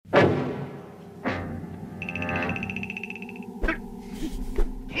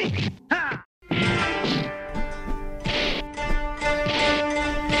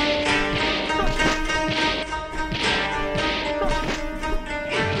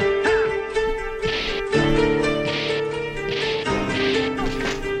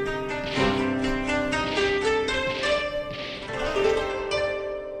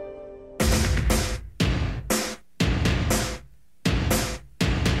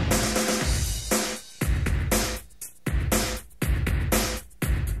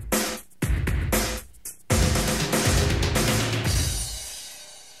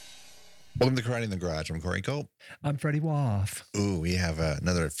Welcome to Karate in the Garage. I'm Corey Culp. I'm Freddie Woff. Ooh, we have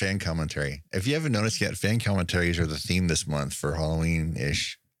another fan commentary. If you haven't noticed yet, fan commentaries are the theme this month for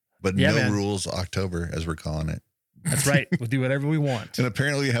Halloween-ish. But Yeah, no man. rules October, as we're calling it. That's right. We'll do whatever we want. And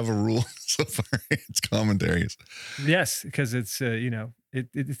apparently we have a rule so far. It's commentaries. Yes, because it's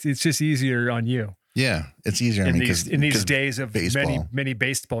it's just easier on you Yeah, it's easier. in these days of baseball. many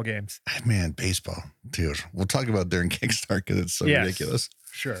baseball games. Man, baseball, dude. We'll talk about it during Kickstart because it's so Yes. ridiculous.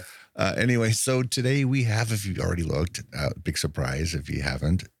 Sure. Anyway, so today we have, if you've already looked, big surprise if you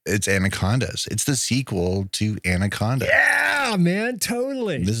haven't, it's Anacondas. It's the sequel to Anaconda. Yeah, man,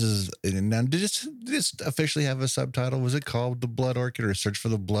 totally. This is, now did this officially have a subtitle? Was it called The Blood Orchid or Search for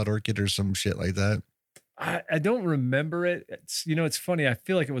the Blood Orchid or some shit like that? I don't remember it. It's funny. I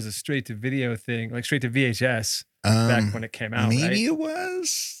feel like it was a straight to video thing, like straight to VHS back when it came out. Maybe right? it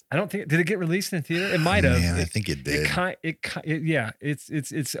was. I don't think. Did it get released in the theater? It might have. Man, I think it did. Yeah.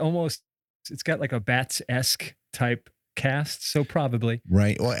 It's almost. It's got like a Bats-esque type cast, so probably.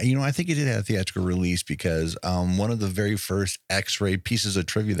 Right. Well, I think it did have a theatrical release because one of the very first X-ray pieces of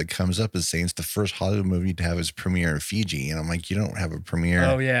trivia that comes up is saying it's the first Hollywood movie to have its premiere in Fiji. And I'm like, you don't have a premiere.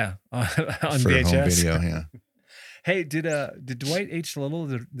 Oh yeah, on for VHS. home video. Yeah. Hey, did Dwight H. Little,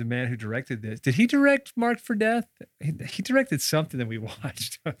 the man who directed this, did he direct Marked for Death? He directed something that we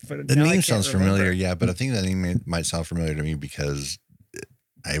watched. But The now I name can't sounds remember. familiar, yeah, but I think that name might sound familiar to me because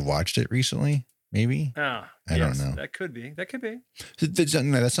I watched it recently, maybe. Oh, I don't know. That could be.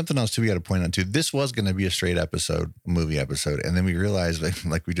 That's something else too we got to point out too. This was going to be a straight movie episode, and then we realized,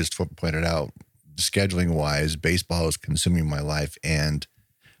 like we just pointed out, scheduling wise, baseball is consuming my life, and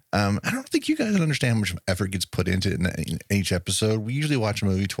I don't think you guys understand how much effort gets put into it in each episode. We usually watch a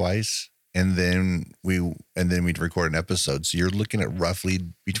movie twice, and then we'd record an episode. So you're looking at roughly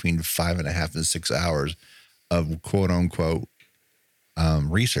between 5.5 and 6 hours of quote unquote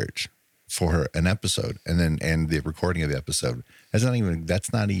research for an episode, and the recording of the episode. That's not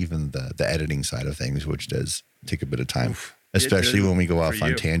even the editing side of things, which does take a bit of time, especially when we go off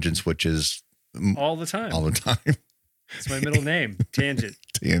on tangents, which is All the time. It's my middle name, Tangent.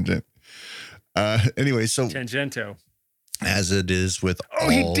 Tangent. Anyway, so Tangento. as it is with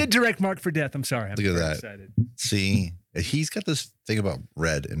he did direct Marked for Death. I'm sorry. I'm Look at very that. excited. See, he's got this thing about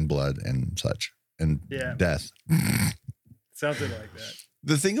red and blood and such and death. Something like that.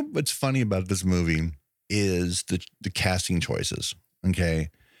 The thing that's funny about this movie is the casting choices. Okay.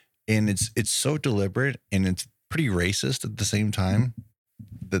 And it's so deliberate and it's pretty racist at the same time.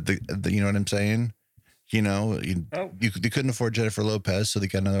 The you know what I'm saying? You couldn't afford Jennifer Lopez, so they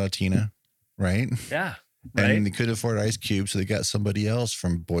got another Latina, right? Yeah. Right. And they couldn't afford Ice Cube, so they got somebody else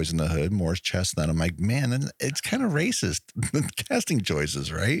from Boys in the Hood, Morris Chestnut. I'm like, man, it's kind of racist, the casting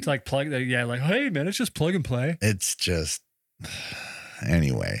choices, right? It's like hey man, it's just plug and play. It's just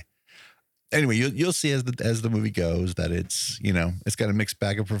anyway. You'll see as the movie goes that it's got a mixed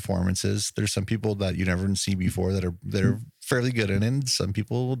bag of performances. There's some people that you never see before that are fairly good in it, and some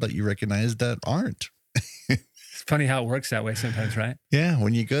people that you recognize that aren't. It's funny how it works that way sometimes, right? Yeah,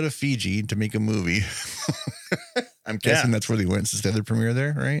 when you go to Fiji to make a movie, I'm guessing that's where they went since they had their premiere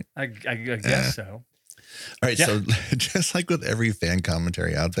there, right? I guess so. All right, so just like with every fan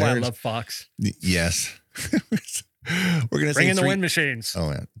commentary out there, I love Fox. Yes. We're gonna Bring say in the wind machines.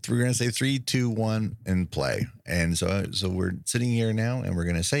 Oh yeah, we're gonna say 3, 2, 1, and play. And so we're sitting here now, and we're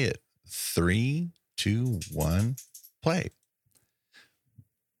gonna say it. 3, 2, 1, play.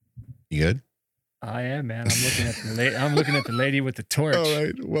 You good? I am, man. I'm looking at the lady with the torch. All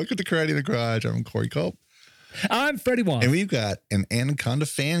right. Welcome to Karate in the Garage. I'm Corey Culp. I'm Freddie Wong. And we've got an Anaconda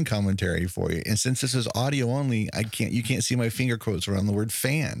fan commentary for you. And since this is audio only, you can't see my finger quotes around the word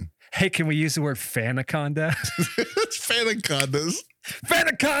fan. Hey, can we use the word fanaconda? It's Fanacondas.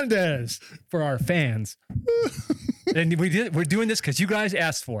 Fanacondas for our fans. And we're doing this because you guys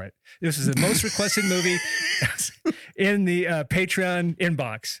asked for it. This is the most requested movie in the Patreon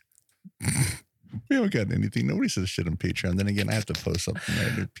inbox. We haven't gotten anything. Nobody says shit on Patreon. Then again, I have to post something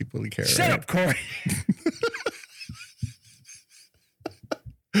there to people who care. Shut up, Corey.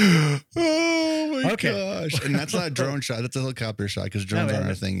 Oh my Okay. gosh. And that's not a drone shot. That's a helicopter shot because drones aren't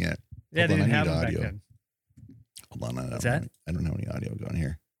a thing yet. Yeah, they Hold on, didn't I have need them back audio. then. Hold on. What's that? I don't have any audio going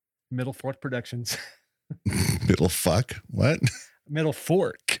here. Middle Fork Productions. Middle fuck. What? Middle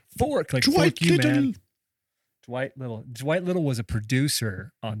Fork. Fork. Like Dwight fork you, Little. man. Dwight Little. Dwight Little was a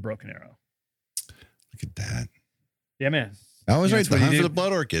producer on Broken Arrow. Look at that. Yeah, man. I was Yeah, right. that's The what he Hunt for did. the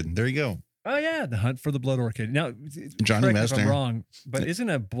Blood Orchid. There you go. Oh yeah, The Hunt for the Blood Orchid. Now, Johnny correct me if I'm Messner. wrong, but isn't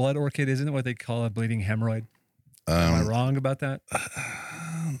a blood orchid? Isn't it what they call a bleeding hemorrhoid? Am I wrong about that?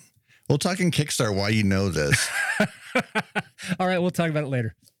 We'll talk in Kickstart why you know this. All right, we'll talk about it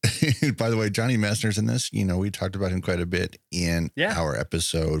later. By the way, Johnny Messner's in this. You know, we talked about him quite a bit in Yeah. our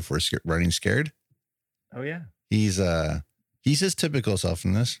episode for Running Scared. Oh yeah, He's his typical self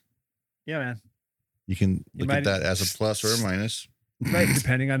in this. yeah, man. You can You look at might- that as a plus or a minus. Right,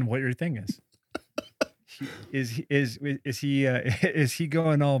 depending on what your thing is. Is he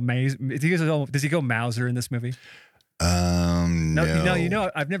going all maze? Does he go Mauser in this movie? No. You know,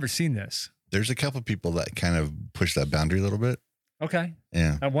 I've never seen this. There's a couple people that kind of push that boundary a little bit. Okay,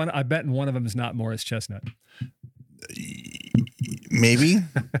 Yeah. I bet one of them is not Morris Chestnut. Maybe.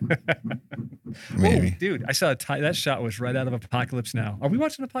 Maybe. Oh, dude, I saw that shot was right out of Apocalypse Now. Are we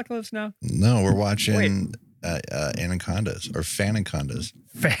watching Apocalypse Now? No, we're watching Anacondas or Fanacondas.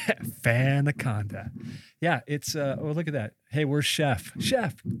 Fanaconda. Yeah, it's oh, look at that. Hey, where's Chef?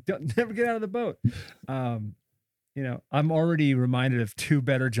 Chef, don't never get out of the boat. You know, I'm already reminded of two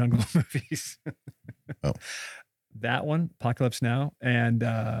better jungle movies. Oh. That one, Apocalypse Now, and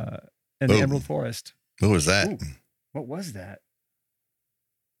the Oh. Emerald Forest. What was that? Ooh, what was that?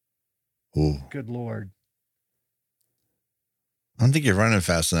 Ooh. Good Lord. I don't think you're running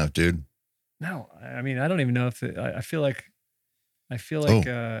fast enough, dude. No, I mean, I don't even know if I feel like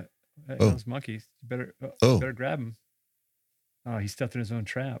Oh. those monkeys better Oh. better grab him. Oh, he stepped in his own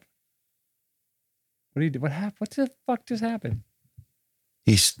trap. What do you do? What happened? What the fuck just happened?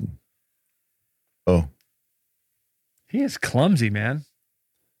 He's. Oh, He is clumsy, man.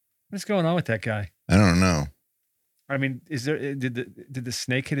 What's going on with that guy? I don't know. I mean, did the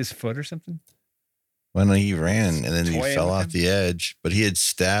snake hit his foot or something? Well, no, he ran and then he Toying fell with off him? the edge, but he had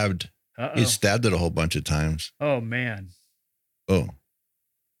stabbed. Uh-oh. He had stabbed it a whole bunch of times. Oh man. Oh,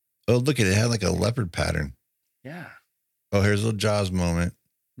 look at it. It had like a leopard pattern. Yeah. Oh, here's a little Jaws moment.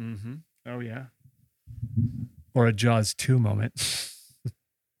 Mm-hmm. Oh yeah. Or a Jaws 2 moment.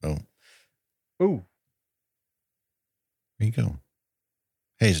 Oh, Ooh. there you go.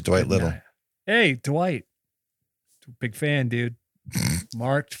 Hey, it's Dwight Little. Hey, Dwight. Big fan, dude.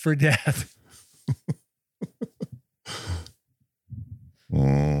 Marked for death.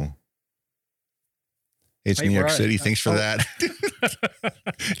 Oh. Hey, it's Hey, New York where are- City. Thanks for oh. that.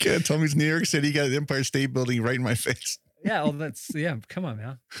 Can't tell me it's New York City. You got the Empire State Building right in my face. Yeah, well, come on,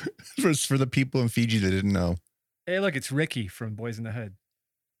 man. For the people in Fiji that didn't know. Hey, look, it's Ricky from Boys in the Hood.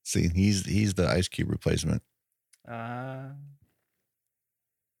 See, he's the Ice Cube replacement.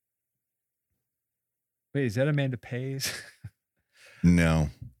 Wait, is that Amanda Pays? No.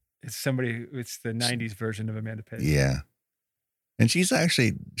 It's the 90s version of Amanda Pays. Yeah. And she's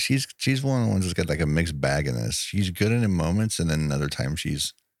actually she's one of the ones that's got like a mixed bag in this. She's good in moments, and then other times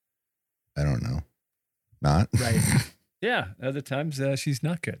she's, I don't know, not. Right. Yeah. Other times she's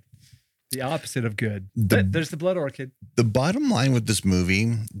not good. The opposite of good. The- There's the Blood Orchid. The bottom line with this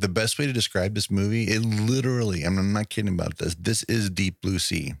movie, the best way to describe this movie, it literally, I'm not kidding about this. This is Deep Blue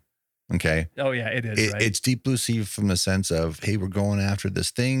Sea. Okay. Oh yeah, it is. Right? It's Deep Blue Sea from the sense of, hey, we're going after this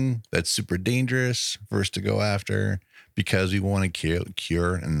thing that's super dangerous for us to go after because we want to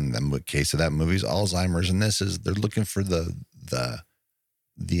cure. And in the case of that movie's Alzheimer's, and this is they're looking for the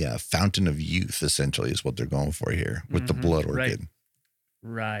fountain of youth. Essentially, is what they're going for here with the Mhm, blood right. orchid.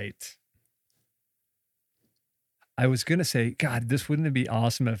 Right. I was gonna say, God, this wouldn't it be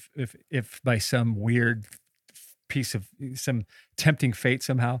awesome if by some weird piece of some tempting fate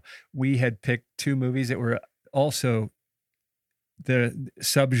somehow we had picked two movies that were also the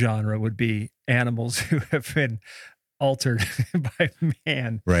subgenre would be animals who have been altered by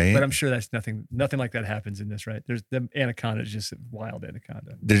man. Right. But I'm sure that's nothing like that happens in this, right? There's the anaconda is just a wild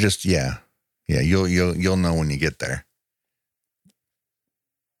anaconda. They're just yeah. You'll know when you get there.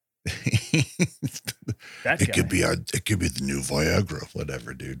 That's It could be the new Viagra,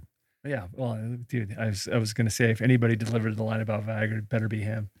 whatever, dude. Yeah, well, dude, I was gonna say if anybody delivered the line about Viagra, it better be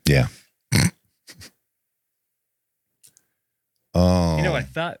him. Yeah. Oh. You know, I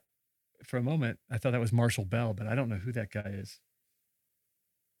thought for a moment that was Marshall Bell, but I don't know who that guy is.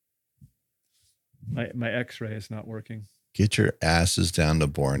 My X-ray is not working. Get your asses down to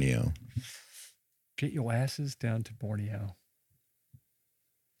Borneo. Get your asses down to Borneo.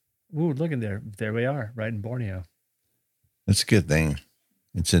 Ooh, look in there. There we are, right in Borneo. That's a good thing.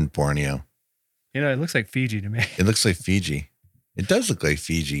 It's in Borneo. You know, it looks like Fiji to me. It looks like Fiji. It does look like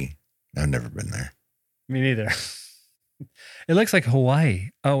Fiji. I've never been there. Me neither. It looks like Hawaii.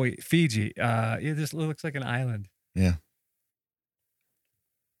 Oh wait, Fiji. It just looks like an island. Yeah.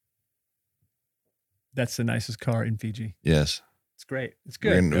 That's the nicest car in Fiji. Yes. It's great. It's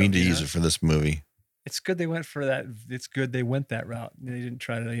good. We need to use it for this movie. It's good they went for that. It's good they went that route. They didn't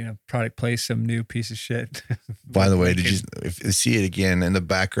try to, product place some new piece of shit. By the way, did you see it again in the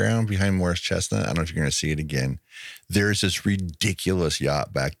background behind Morris Chestnut? I don't know if you're going to see it again. There's this ridiculous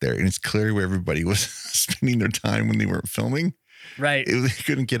yacht back there, and it's clear where everybody was spending their time when they weren't filming. Right. They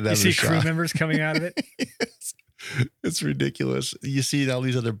couldn't get it out of the shot. You see crew members coming out of it? Yes. It's ridiculous. You see all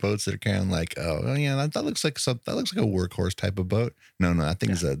these other boats that are kind of like, oh yeah, that looks like a workhorse type of boat. No, I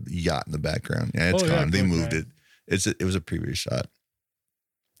think it's a yacht in the background. Yeah, it's gone. They moved it. It was a previous shot.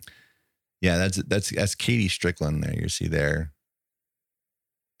 Yeah, that's Katie Strickland there. You see there,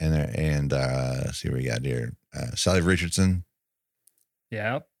 and let's see what we got here. Sally Richardson.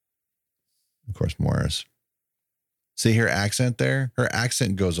 Yeah. Of course, Morris. See her accent there? Her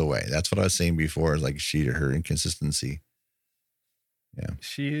accent goes away. That's what I was saying before. Is like her inconsistency. Yeah.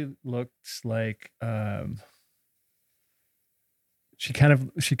 She looks like she kind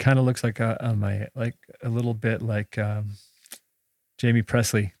of looks like a little bit like Jamie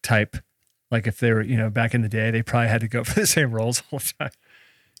Presley type. Like if they were, back in the day, they probably had to go for the same roles all the time.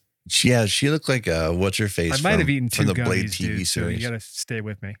 Yeah, she looked like what's her face? I might have eaten two from the gummies, Blade TV dude, series. So you got to stay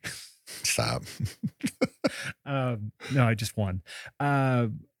with me. Stop. No, I just won.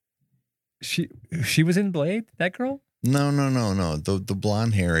 She was in Blade, that girl? No. The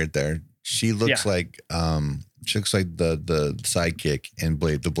blonde hair right there. She looks like the sidekick in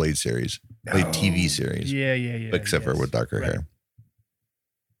Blade, the Blade series, Blade TV series. Yeah. Except for with darker hair.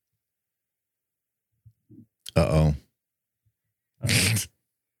 Uh-oh.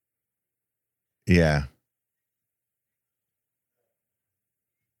 Yeah.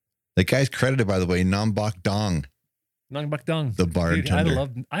 The guy's credited, by the way, Nam Bok Dong. Nong Bak Dong. The bartender.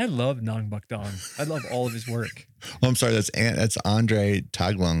 Dude, I love Nong Bak Dong. I love all of his work. Oh, I'm sorry. That's Andre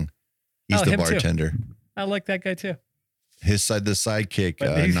Taglung. He's the bartender. Too. I like that guy too. The sidekick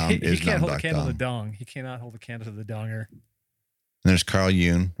he can't hold a candle Dong. to the dong. He cannot hold a candle to the donger. And there's Carl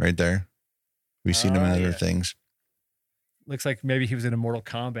Yoon right there. We've seen him in other things. Looks like maybe he was in a Mortal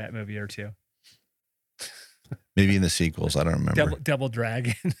Kombat movie or two. Maybe in the sequels. I don't remember. Double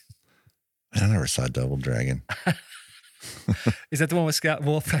Dragon. I never saw Double Dragon. Is that the one with Scott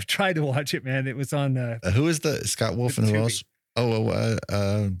Wolf? I tried to watch it, man. It was on. Who is the Scott Wolf and who else?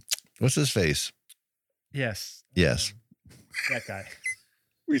 What's his face? Yes. That guy.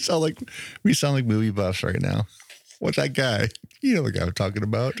 We sound like movie buffs right now. What's that guy? You know the guy I'm talking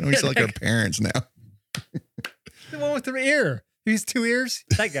about. We sound like our parents now. The one with the ear. He's 2 ears.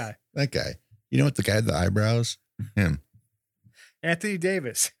 That guy. That guy. You know what? The guy with the eyebrows? Him. Anthony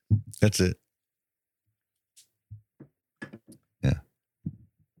Davis. That's it. Yeah.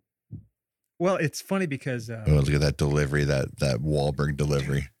 Well, it's funny because look at that delivery, that Wahlberg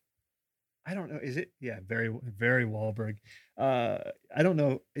delivery. I don't know. Is it? Yeah, very, very Wahlberg. I don't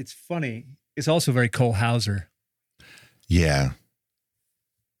know. It's funny. It's also very Cole Hauser. Yeah.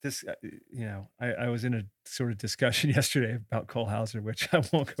 This, I was in a sort of discussion yesterday about Cole Hauser, which I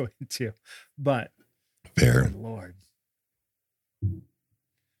won't go into, but fair. Good Lord.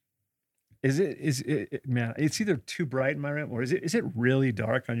 Is it, man, it's either too bright in my room or is it really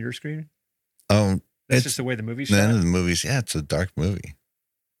dark on your screen? Oh, that's just the way the movie's shot. The movies. Yeah. It's a dark movie.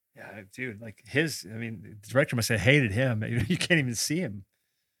 Yeah, dude, like the director must have hated him. You can't even see him.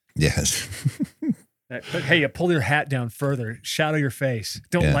 Yes. But hey, you pull your hat down further, shadow your face.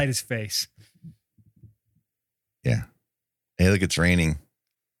 Don't light his face. Yeah. Hey, look, it's raining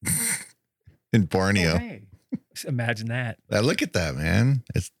in Borneo. Oh, hey. Imagine that. Look at that, man.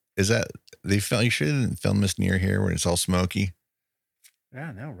 Is that they film? You sure they didn't film this near here where it's all smoky? Yeah,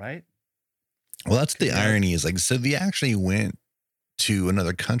 I know, right? Well, that's the irony. Is like, so they actually went to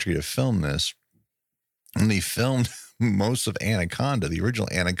another country to film this, and they filmed most of Anaconda, the original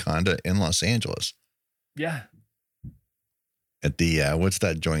Anaconda, in Los Angeles. Yeah. At the what's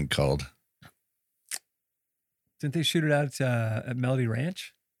that joint called? Didn't they shoot it out at Melody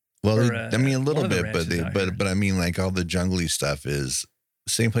Ranch? Well, a little bit, but I mean, like all the jungly stuff is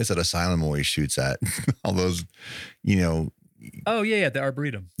the same place that Asylum always shoots at. All those, Oh yeah, the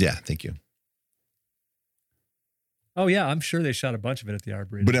Arboretum. Yeah, thank you. Oh yeah, I'm sure they shot a bunch of it at the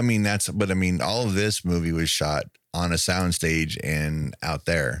Arboretum. But I mean, all of this movie was shot on a soundstage and out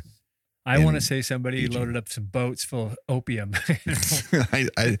there. I want to in say somebody Fiji. loaded up some boats full of opium I,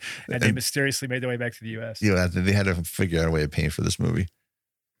 and they and, mysteriously made their way back to the U.S. you know, they had to figure out a way of paying for this movie.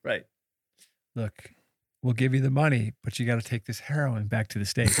 Right. Look, we'll give you the money, but you got to take this heroin back to the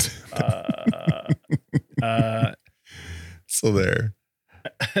States. So there.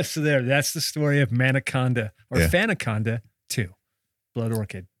 So there, that's the story of Manaconda or Yeah. Fanaconda 2, Blood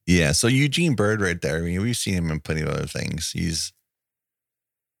Orchid. Yeah. So Eugene Bird right there. I mean, we've seen him in plenty of other things.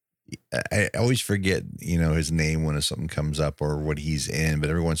 I always forget, you know, his name when something comes up or what he's in, but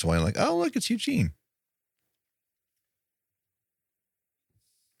every once in a while I'm like, oh, look, it's Eugene.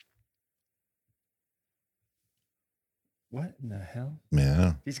 What in the hell?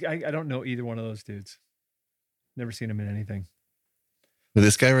 Yeah. I don't know either one of those dudes. Never seen him in anything. But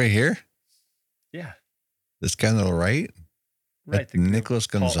this guy right here, Yeah. this guy on the right, Right. that's Nicholas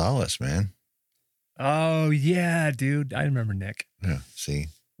Gonzalez, man. Oh, yeah, dude. I remember Nick. Yeah. See,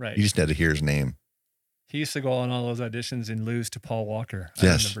 Right. you just had to hear his name. He used to go on all those auditions and lose to Paul Walker.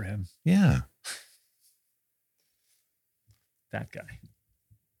 Yes. I remember him. Yeah. That guy.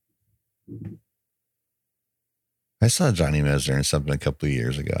 I saw Johnny Mesner in something a couple of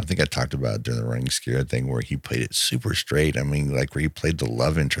years ago. I think I talked about it during the Running Scared thing where he played it super straight. I mean, like where he played the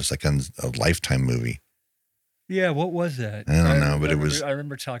love interest, like on a Lifetime movie. Yeah, what was that? I don't know, but it was- I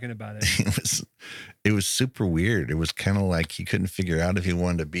remember talking about it. It was super weird. It was kind of like he couldn't figure out if he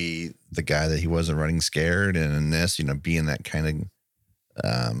wanted to be the guy that he wasn't running scared, and in this, you know, being that kind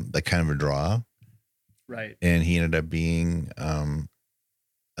of a draw. Right. And he ended up being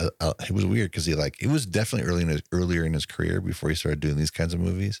it was weird because it was definitely earlier in his career before he started doing these kinds of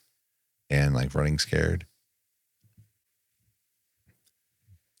movies and like Running Scared.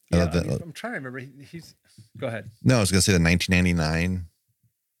 Yeah, I'm trying to remember. He's go ahead. No, I was gonna say the 1999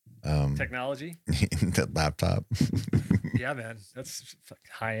 Technology. that laptop. Yeah, man, that's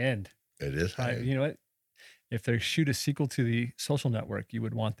high end. It is high. You know what? If they shoot a sequel to the Social Network, you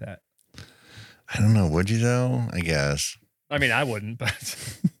would want that. I don't know. Would you though? I guess. I mean, I wouldn't, but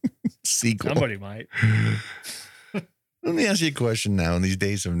Sequel. somebody might. Let me ask you a question now. In these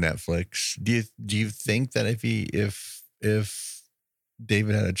days of Netflix, do you think that if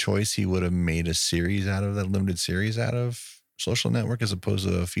David had a choice, he would have made a series out of that limited series out of Social Network as opposed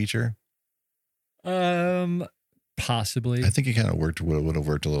to a feature? Possibly. I think it kind of would have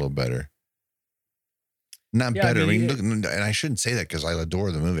worked a little better. Not Yeah, I better. I mean, mean, look, and I shouldn't say that because I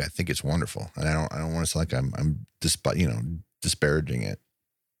adore the movie. I think it's wonderful, and I don't want to sound like I'm disparaging it.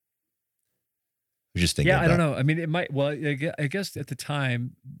 I'm just thinking. Yeah, I don't know. I mean, it might. Well, I guess at the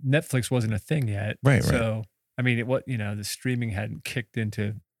time Netflix wasn't a thing yet, Right. So I mean, the streaming hadn't kicked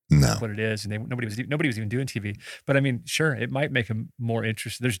into No. what it is, and nobody was even doing TV. But I mean, sure, it might make them more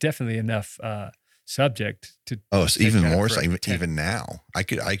interested. There's definitely enough subject to. Oh, so take even out more for so. a 10. Even now, I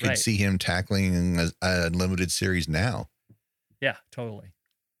could Right. see him tackling a limited series now Yeah, totally.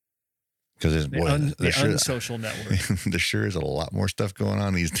 because The unsocial network. there sure is a lot more stuff going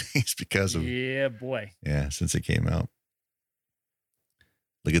on these days because of Yeah, boy. since it came out.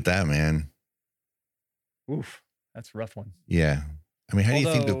 Look at that, man. Oof, that's a rough one. Yeah. I mean, how do you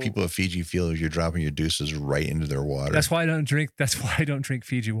think the Although- people of Fiji feel if you're dropping your deuces right into their water? That's why I don't drink. That's why I don't drink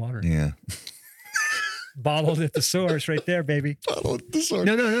Fiji water. Yeah. Bottled at the source, right there, baby.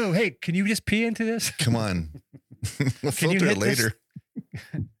 No. Hey, can you just pee into this? Come on. We'll Can you filter it hit this? later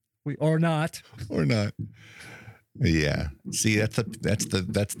Or not? or not. Yeah. See, that's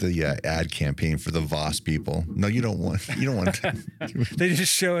the ad campaign for the Voss people. No, you don't want. They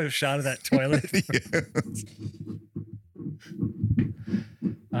just show a shot of that toilet.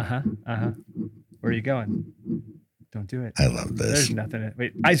 Yeah. Where are you going? Don't do it. I love this. There's nothing.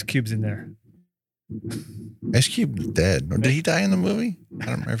 Wait, Ice Cube's in there. Ice Cube's dead. Did he die in the movie? I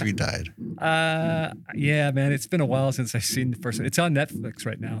don't remember if he died. Yeah, man. It's been a while since I've seen the first one. It's on Netflix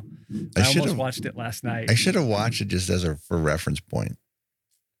right now. I almost should've- watched it last night. I should have watched it just as for reference point,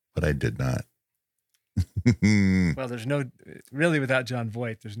 but I did not. Well, there's really without John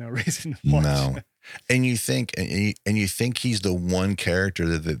Voight, there's no reason to watch No. it. And you think he's the one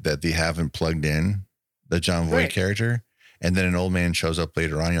character that they haven't plugged in, the John Voight Right. character, and then an old man shows up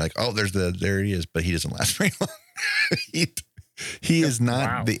later on. You're like, oh, there he is, but he doesn't last very long. he is not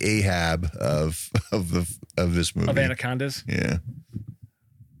Wow. the Ahab of this movie. Of Anacondas. Yeah.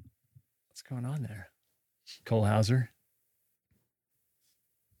 What's going on there? Cole Hauser.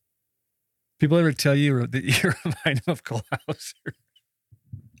 People ever tell you that you remind them of Cole Hauser?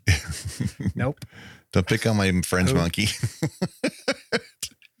 Nope. Don't pick on my friend's Who? monkey.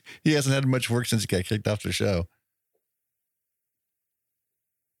 He hasn't had much work since he got kicked off the show.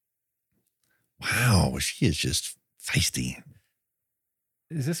 Wow, she is just feisty.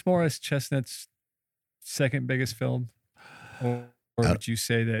 Is this Morris Chestnut's second biggest film? Or would you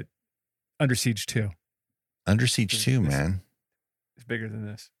say that Under Siege 2 Under Siege 2, man. is bigger than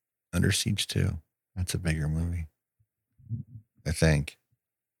this? Under Siege 2. That's a bigger movie, I think.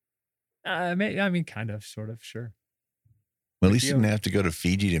 I mean, kind of, sort of, sure. Well, at least he didn't have to go to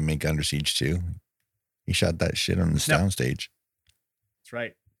Fiji to make Under Siege 2. He shot that shit on the soundstage. That's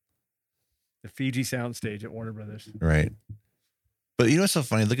right. The Fiji soundstage at Warner Brothers. Right. But you know what's so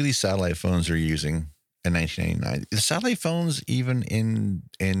funny? Look at these satellite phones they're using in 1989. The satellite phones, even in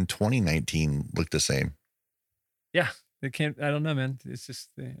 2019, look the same. Yeah. They can't, I don't know, man. It's just,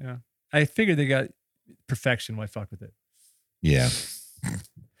 I figured they got perfection. Why fuck with it? Yeah.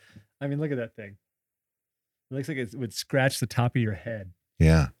 I mean, look at that thing. It looks like it would scratch the top of your head.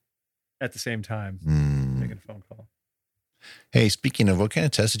 Yeah. At the same time, making a phone call. Hey, speaking of, what kind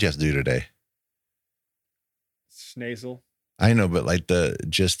of test did you have to do today? Snazel. I know, but like the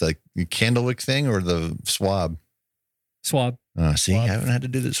Candlewick thing or the swab? Swab. See, I haven't had to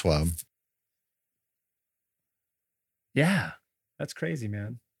do the swab. Yeah. That's crazy,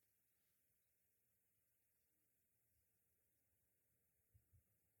 man.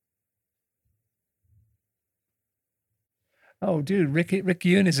 Oh, dude, Rick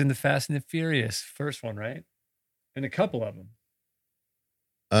Yoon is in the Fast and the Furious first one, right? And a couple of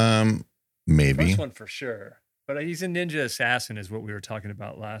them. Maybe. First one for sure. But he's a ninja assassin is what we were talking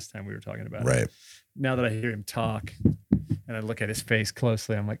about last time we were talking about. Right. Now that I hear him talk and I look at his face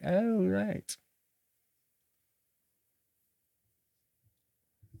closely, I'm like, oh, right.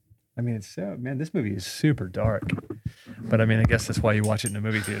 I mean, this movie is super dark. But I mean, I guess that's why you watch it in a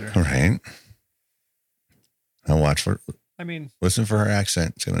movie theater. Right. Listen for her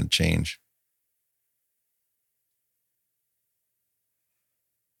accent. It's going to change.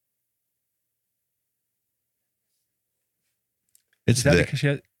 It's there.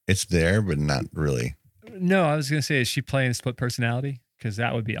 It's there, but not really. No, I was going to say, is she playing split personality? Because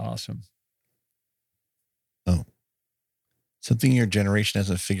that would be awesome. Oh. Something your generation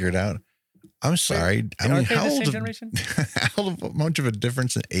hasn't figured out. I'm sorry. Wait, I mean, how much of a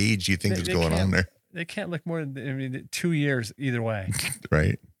difference in age do you think is going on there? They can't look more than 2 years either way.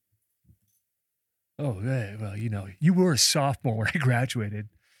 Right. Oh, well, you were a sophomore when I graduated.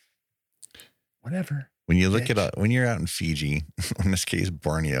 Whatever. When you look when you're out in Fiji, in this case,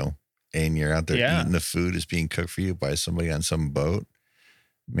 Borneo, and you're out there eating the food is being cooked for you by somebody on some boat,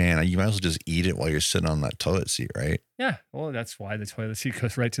 man, you might as well just eat it while you're sitting on that toilet seat, right? Yeah. Well, that's why the toilet seat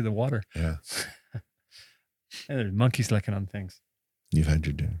goes right to the water. Yeah. And there's monkeys licking on things. You've had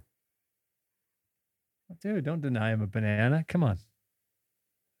your dinner. Dude, don't deny him a banana. Come on.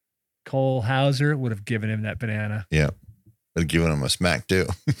 Cole Hauser would have given him that banana. Yeah. But giving him a smack too.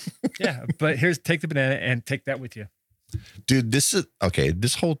 Yeah. But take the banana and take that with you. Dude, this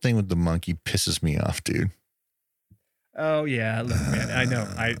whole thing with the monkey pisses me off, dude. Oh, yeah. Look, man, I know.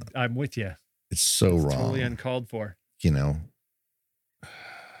 I'm with you. It's so wrong. Totally uncalled for. Look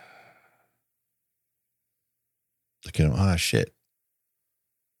at him. Oh, shit.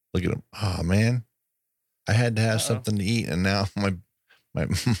 Look at him. Oh, man. I had to have something to eat, and now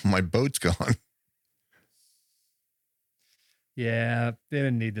my boat's gone. Yeah, they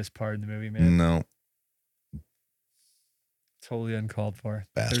didn't need this part in the movie, man. No. Totally uncalled for.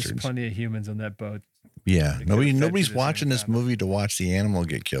 Bastards. There's plenty of humans on that boat. Yeah. Nobody's watching this movie to watch the animal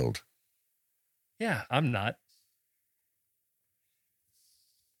get killed. Yeah, I'm not.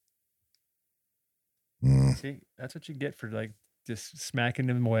 See, that's what you get for just smacking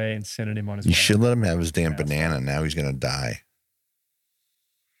him away and sending him on his way. You should let him have his damn banana. Now he's going to die.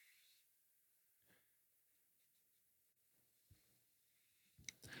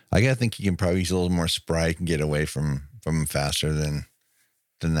 I gotta think he can probably use a little more Sprite and get away from him faster than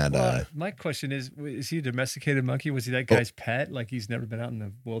that. Well, my question is he a domesticated monkey? Was he that guy's pet? Like he's never been out in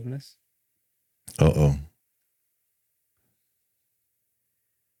the wilderness? Oh.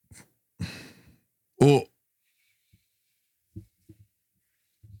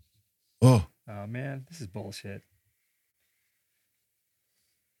 Oh man, this is bullshit.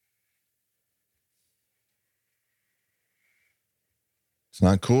 It's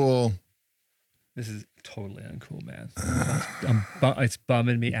not cool. This is totally uncool, man. It's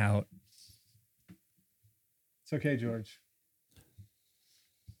bumming me out. It's okay, George.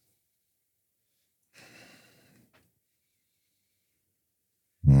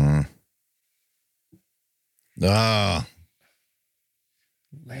 Ah.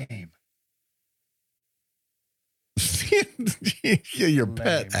 Lame. Yeah, your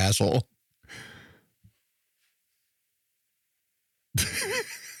pet, asshole.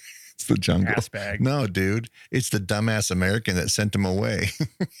 It's the jungle. Ass bag. No, dude. It's the dumbass American that sent him away.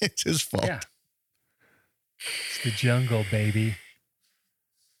 It's his fault. Yeah. It's the jungle, baby.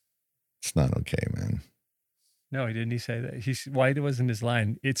 It's not okay, man. No, he didn't. He say that. Why wasn't his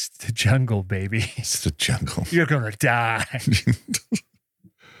line? It's the jungle, baby. It's the jungle. You're gonna die.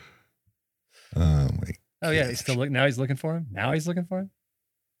 Oh my. Oh yeah, he's still looking. Now he's looking for him. Now he's looking for him.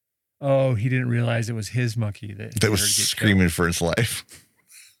 Oh, he didn't realize it was his monkey that Was screaming for his life.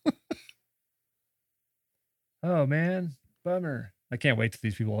 Oh man, bummer. I can't wait till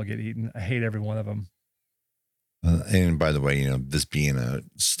these people all get eaten. I hate every one of them. And by the way, this being a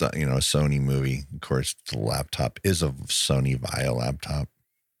Sony movie, of course, the laptop is a Sony Vaio laptop.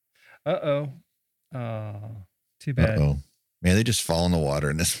 Oh, too bad. Man, they just fall in the water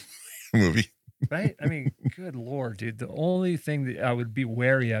in this movie. Right? I mean, good Lord, dude. The only thing that I would be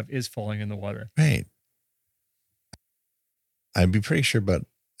wary of is falling in the water. Right. I'd be pretty sure, but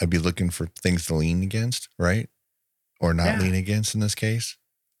I'd be looking for things to lean against, right? Or not lean against in this case.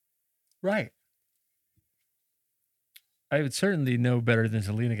 Right. I would certainly know better than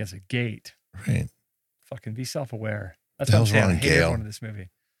to lean against a gate. Right. Fucking be self-aware. That's The what I'm hell's saying. wrong I with hate Gail? everyone in this movie.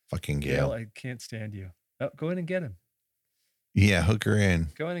 Fucking Gail, Gail. I can't stand you. Oh, go in and get him. Yeah, hook her in.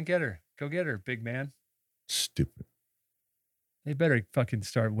 Go in and get her. Go get her, big man. Stupid. They better fucking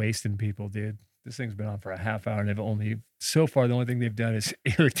start wasting people, dude. This thing's been on for a half hour and they've only, so far, the only thing they've done is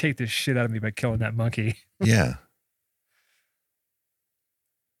irritate the shit out of me by killing that monkey. Yeah.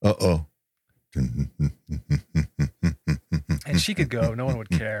 Uh-oh. And she could go. No one would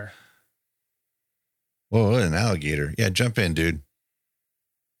care. Whoa, an alligator. Yeah, jump in, dude.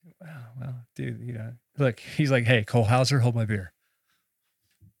 Wow, well, dude, look, he's like, hey, Cole Hauser, hold my beer.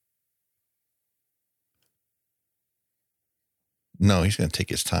 No, he's going to take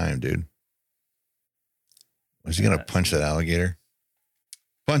his time, dude. Was he going to punch that alligator?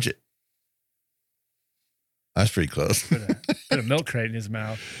 Punch it. That's pretty close. Put a milk crate in his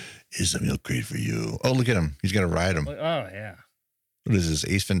mouth. Here's a milk crate for you. Oh, look at him. He's going to ride him. Oh, yeah. What is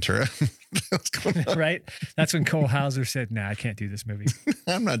this, Ace Ventura? What's going on? Right? That's when Cole Hauser said, nah, I can't do this movie.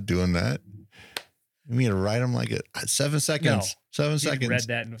 I'm not doing that. You mean to ride him like 7 seconds? No. 7 He seconds. read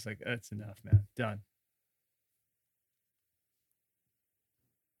that and was like, that's enough, man. Done.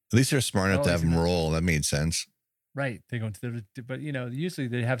 At least they're smart enough to have him enough. roll. That made sense. Right. They go into but usually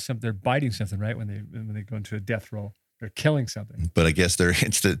they have they're biting something, right? When they go into a death roll, they're killing something. But I guess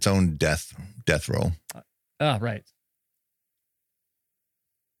it's its own death roll. Right.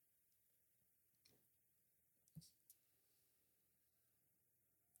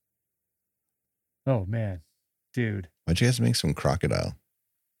 Oh man, dude. Why'd you guys make some crocodile?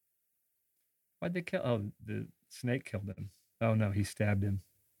 Why'd they kill? Oh, the snake killed him. Oh no, he stabbed him.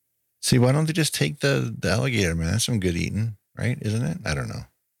 See, why don't they just take the alligator, man? That's some good eating, right? Isn't it? I don't know.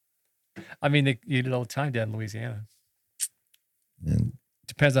 I mean, they eat it all the time down in Louisiana. And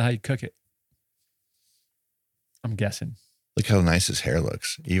Depends on how you cook it. I'm guessing. look how nice his hair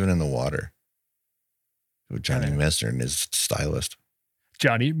looks, even in the water. With Johnny Yeah. Messner and his stylist.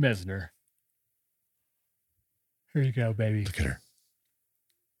 Johnny Mesner. Here you go, baby. Look at her.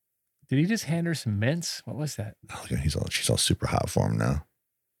 Did he just hand her some mints? What was that? Oh, look at she's all super hot for him now.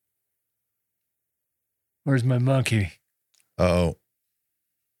 Where's my monkey? Oh,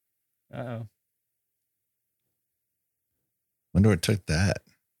 Uh-oh. wonder what took that.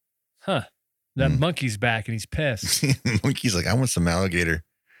 Huh. That monkey's back and he's pissed. Monkey's like, I want some alligator.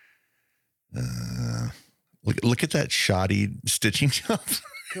 Look at that shoddy stitching job.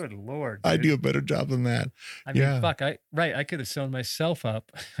 Good Lord. I dude. do a better job than that. I mean, yeah. fuck. I could have sewn myself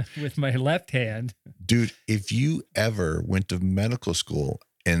up with my left hand. Dude, if you ever went to medical school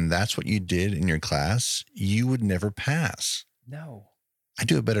and that's what you did in your class, you would never pass. No. I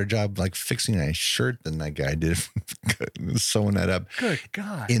do a better job like fixing a shirt than that guy did sewing that up Good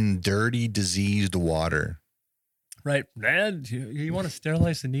God. in dirty, diseased water. Right. Dad, you want to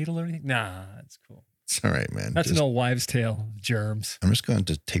sterilize the needle or anything? Nah, that's cool. It's all right, man. That's an old wives' tale. Germs. I'm just going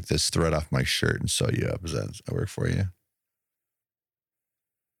to take this thread off my shirt and sew you up. Does that work for you?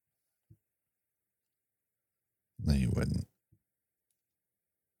 No, you wouldn't.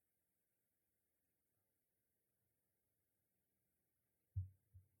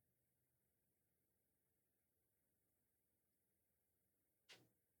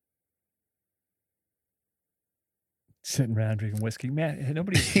 Sitting around drinking whiskey. Man,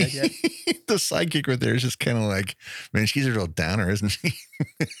 nobody's dead yet. The sidekick right there is just kind of like, man, she's a real downer, isn't she?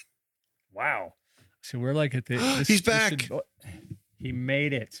 Wow. So we're like at the. He's back. He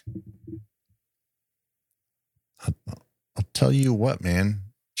made it. I'll tell you what, man.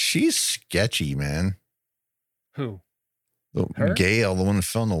 She's sketchy, man. Who? Her? Gail, the one that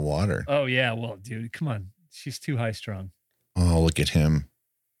fell in the water. Oh yeah, well, dude, come on, she's too high strung. Oh, look at him.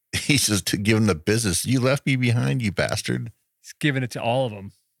 He's just giving the business. You left me behind, you bastard. He's giving it to all of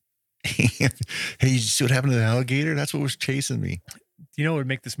them. Hey, you see what happened to the alligator? That's what was chasing me. You know what would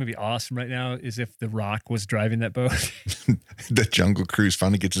make this movie awesome right now is if The Rock was driving that boat. The Jungle Cruise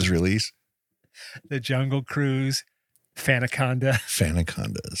finally gets his release. The Jungle Cruise, Fanaconda.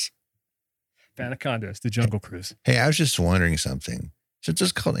 Fanacondas. Fanacondas, the Jungle Cruise. Hey, I was just wondering something. Since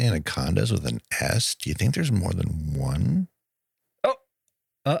it's called Anacondas with an S, do you think there's more than one? Oh.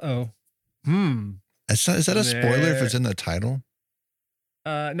 Uh-oh. Is that a spoiler if it's in the title?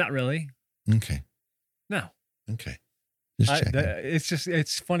 Not really. Okay. No. Okay.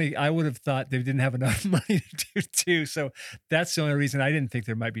 It's funny. I would have thought they didn't have enough money to do two. So that's the only reason I didn't think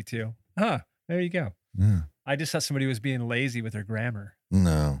there might be two. There you go. Yeah. I just thought somebody was being lazy with their grammar.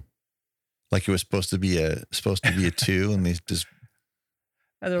 No. Like it was supposed to be a two, and they just.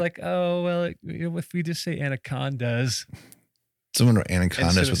 And they're like, oh well, if we just say anacondas. Someone wrote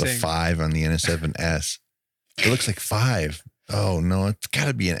anacondas with a 5 on the N7S. It looks like 5. Oh no, it's got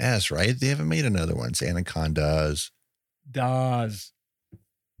to be an S, right? They haven't made another one. It's anacondas. Das.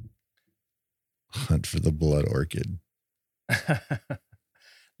 Hunt for the blood orchid.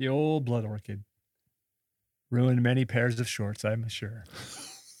 The old blood orchid. Ruined many pairs of shorts, I'm sure.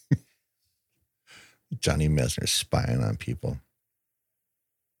 Johnny Messner spying on people.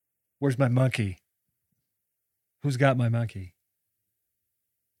 Where's my monkey? Who's got my monkey?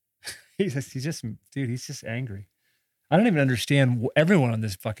 He's just angry. I don't even understand. Everyone on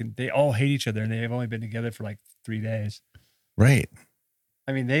this they all hate each other and they've only been together for like 3 days. Right.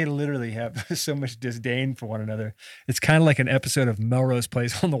 I mean, they literally have so much disdain for one another. It's kind of like an episode of Melrose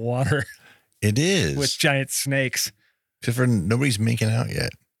Place on the water. It is. With giant snakes. Except for nobody's making out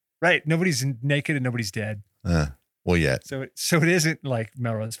yet. Right. Nobody's naked and nobody's dead. Well, yet. So it isn't like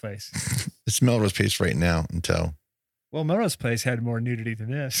Melrose Place. It's Melrose Place right now until. Well, Melrose Place had more nudity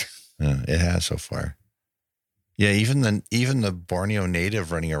than this. It has so far. Yeah, even the Borneo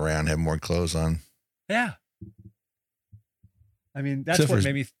native running around had more clothes on. Yeah. I mean, that's what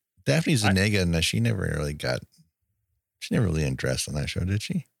made me. Daphne Zuniga, she never really undressed on that show, did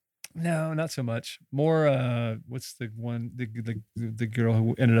she? No, not so much. More, what's the one, the girl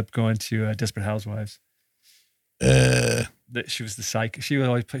who ended up going to Desperate Housewives? She was the psycho. She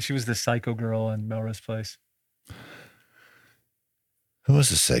was the psycho girl in Melrose Place. Who was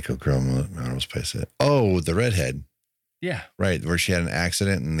the psycho girl in Melrose Place? Oh, the redhead. Yeah. Right. Where she had an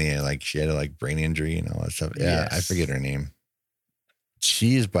accident and she had a brain injury and all that stuff. Yeah. Yes. I forget her name.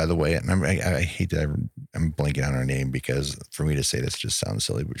 She is, by the way, I hate that I'm blanking on her name because for me to say this just sounds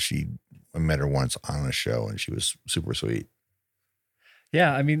silly, but I met her once on a show and she was super sweet.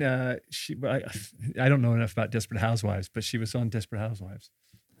 Yeah. I mean, I don't know enough about Desperate Housewives, but she was on Desperate Housewives.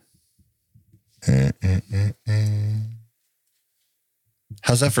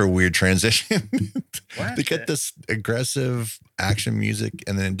 How's that for a weird transition? They get this aggressive action music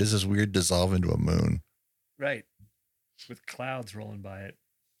and then does this weird dissolve into a moon. Right. With clouds rolling by it.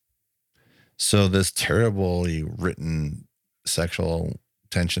 So this terribly written sexual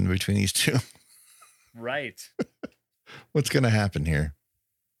tension between these two. Right. What's going to happen here?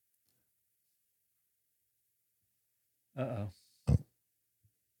 Uh-oh.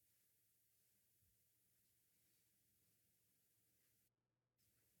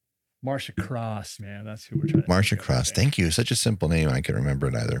 Marcia Cross, man. That's who we're trying to Marcia Cross. Thank you. Such a simple name. I can't remember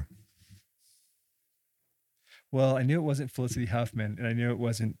it either. Well, I knew it wasn't Felicity Huffman, and I knew it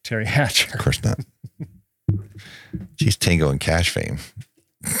wasn't Terry Hatcher. Of course not. She's Tango and Cash fame.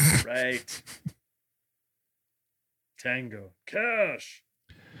 Right. Tango. Cash.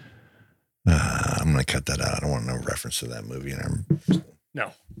 I'm going to cut that out. I don't want no reference to that movie.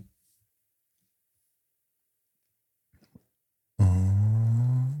 No.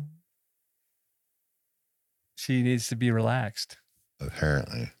 She needs to be relaxed.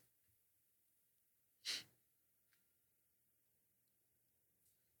 Apparently.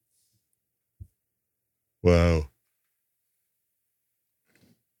 Whoa.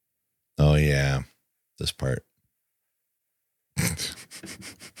 Oh, yeah. This part.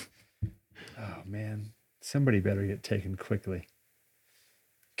 Oh, man. Somebody better get taken quickly.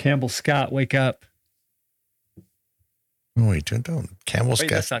 Campbell Scott, wake up. Oh, wait, don't. Campbell Scott.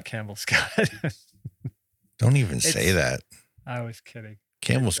 That's not Campbell Scott. Don't even say that. I was kidding.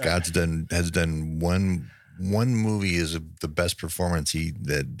 Campbell Scott's has done one movie is the best performance he's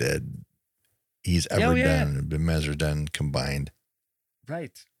ever done. Messer done combined.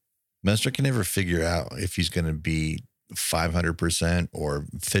 Right. Messer can never figure out if he's going to be 500% or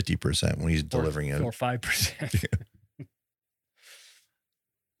 50% when he's delivering it, or 5%.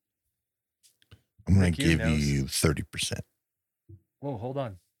 I'm going Rick, to your give nose. you 30%. Whoa, hold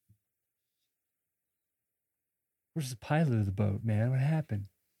on. Where's the pilot of the boat, man? What happened?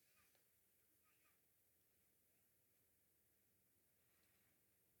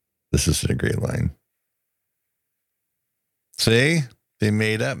 This is a great line. See? They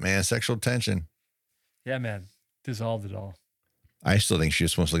made up, man. Sexual tension. Yeah, man. Dissolved it all. I still think she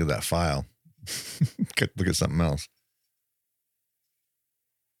just wants to look at that file. Look at something else.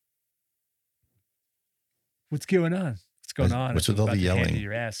 What's going on? What's going on? What's if with I'm all about the to hand yelling? you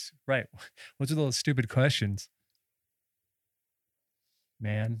your ass. Right. What's with all those stupid questions?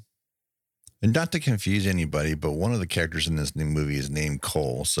 Man. And not to confuse anybody, but one of the characters in this new movie is named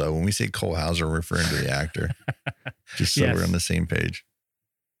Cole. So when we say Cole Hauser, we're referring to the actor. Just so Yes. we're on the same page.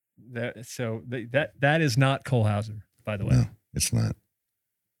 That is not Cole Hauser, by the way. No, it's not.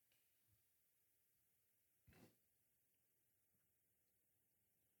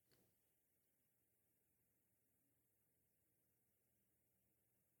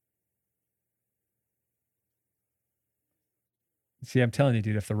 See, I'm telling you,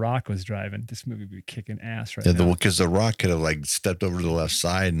 dude, if The Rock was driving, this movie would be kicking ass right Yeah, now. because the Rock could have like stepped over to the left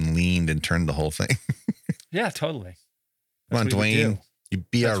side and leaned and turned the whole thing. Yeah, totally. Come on, That's what he would Dwayne. do. You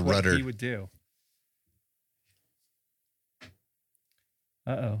be That's our what rudder. he would do.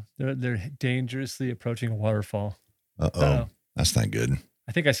 Uh-oh. They're dangerously approaching a waterfall. Uh-oh. Uh-oh. That's not good.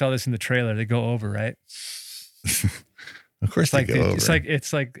 I think I saw this in the trailer. They go over, right? Of course It's like they go over.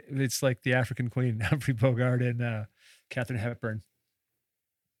 it's like the African Queen, Humphrey Bogart and Katharine Hepburn.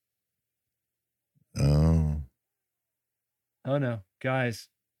 Oh. Oh no, guys,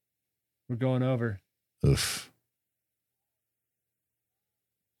 we're going over. Oof.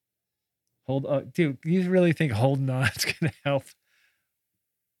 Hold on, dude. You really think holding on is gonna help?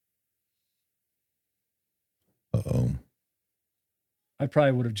 Uh-oh. I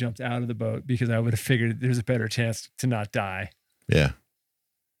probably would have jumped out of the boat because I would have figured there's a better chance to not die. Yeah.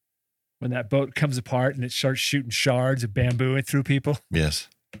 When that boat comes apart and it starts shooting shards of bamboo through people. Yes.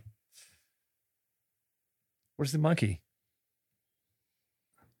 Where's the monkey?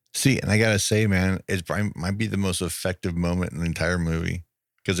 See, and I gotta say, man, it probably might be the most effective moment in the entire movie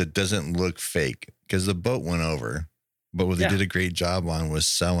because it doesn't look fake. Because the boat went over, but what they did a great job on was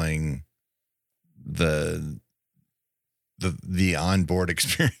selling the onboard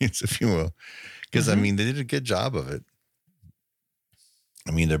experience, if you will. Because I mean, they did a good job of it.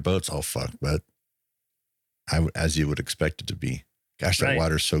 I mean, their boat's all fucked, but as you would expect it to be. Gosh, that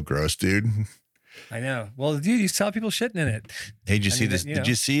water's so gross, dude. I know. Well, dude, you saw people shitting in it. Hey, did you see this? Did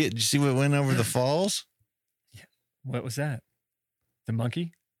you see it? Did you see what went over the falls? Yeah. What was that? The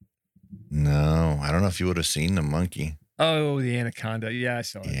monkey? No, I don't know if you would have seen the monkey. Oh, the anaconda. Yeah, I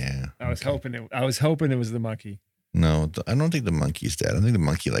saw it. Yeah. I was hoping it was the monkey. No, I don't think the monkey's dead. I think the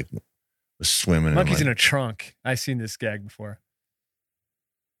monkey was swimming. Monkey's in a trunk. I've seen this gag before.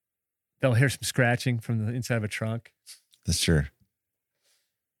 They'll hear some scratching from the inside of a trunk. That's true.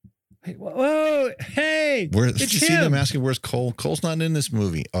 Hey, whoa, hey! Did you see them asking where's Cole? Cole's not in this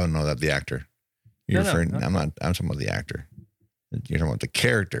movie. Oh no, that's the actor. You're referring. No. I'm talking about the actor. You're talking about the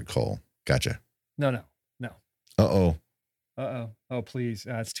character Cole. Gotcha. No. Oh, please.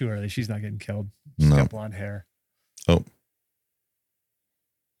 It's too early. She's not getting killed. She's got blonde hair. Oh.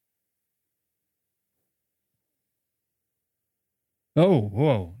 Oh,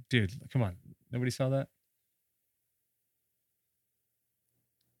 whoa, dude. Come on. Nobody saw that?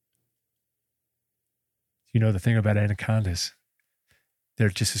 You know the thing about anacondas, they're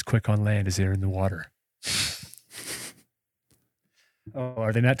just as quick on land as they're in the water. Oh,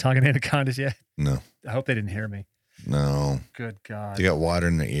 are they not talking anacondas yet? No. I hope they didn't hear me. No. Good God. They got water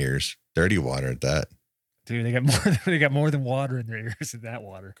in their ears. Dirty water at that. Dude, they got more than water in their ears than that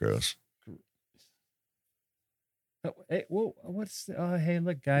water. Gross. Oh, hey, whoa, hey,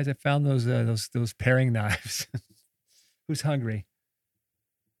 look, guys, I found those paring knives. Who's hungry?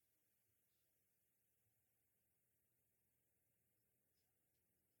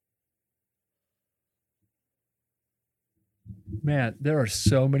 Man, there are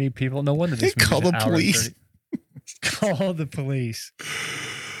so many people. No wonder this call the police. Call the police.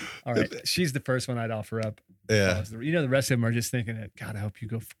 All right, she's the first one I'd offer up. Yeah. The rest of them are just thinking that, God, I hope you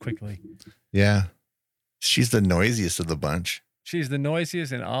go quickly. Yeah. She's the noisiest of the bunch. She's the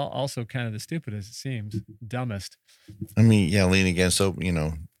noisiest and also kind of the stupidest, it seems. Dumbest. I mean, yeah, lean against,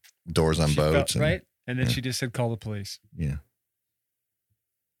 doors on boats. Right? And then she just said, call the police. Yeah.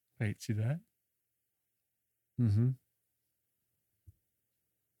 Wait, see that? Mm-hmm.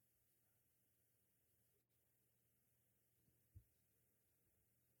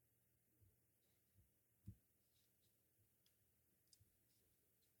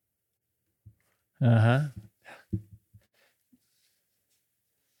 Uh-huh.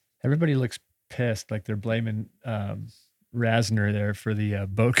 Everybody looks pissed, like they're blaming Rasner there for the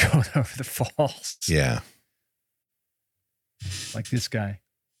boat going over the falls. Yeah. Like this guy.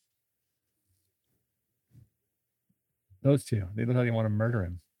 Those two. They look like they want to murder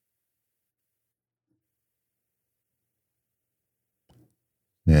him.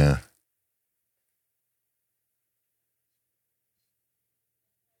 Yeah.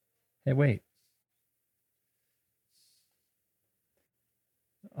 Hey, wait.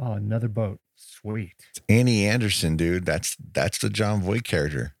 Oh, another boat. Sweet. It's Annie Anderson, dude. That's the John Voight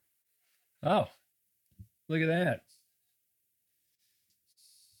character. Oh, look at that.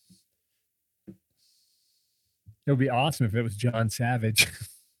 It would be awesome if it was John Savage.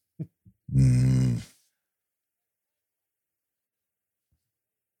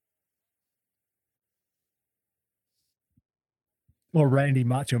 Or Randy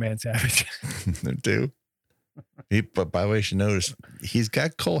Macho Man Savage. There too. But by the way, you should notice he's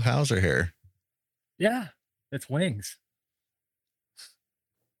got Cole Hauser hair. Yeah, it's Wings.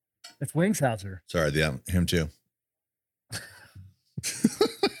 It's Wings Hauser. Sorry, yeah, him too.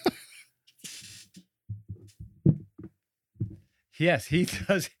 Yes, he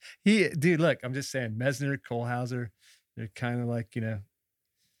does. Dude, look, I'm just saying, Mesner, Cole Hauser, they're kind of like,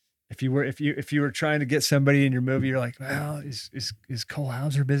 if you were trying to get somebody in your movie, you're like, well, is Cole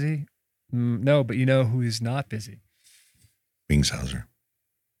Hauser busy? No, but you know who is not busy? Wings Hauser.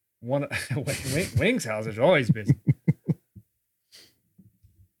 Wings Hauser's always busy.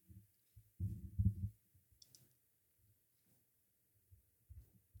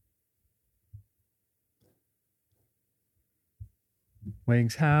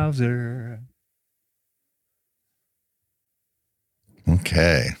 Wings Hauser.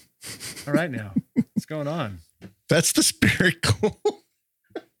 Okay. All right now. What's going on? That's the spirit, Cole.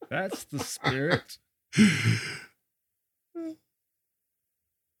 That's the spirit.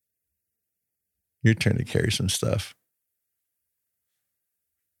 Your turn to carry some stuff.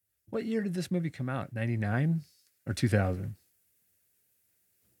 What year did this movie come out? 99 or 2000?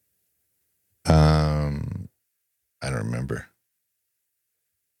 I don't remember.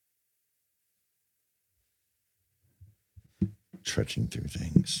 Trudging through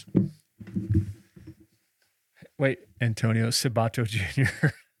things. Wait, Antonio Sabato Jr.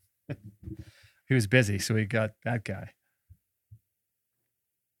 He was busy, so he got that guy.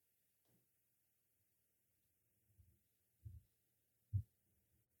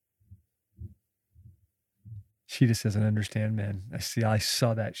 She just doesn't understand, man. I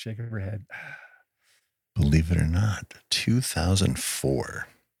saw that shaking her head. Believe it or not, 2004.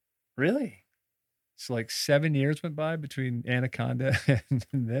 Really? So like 7 years went by between Anaconda and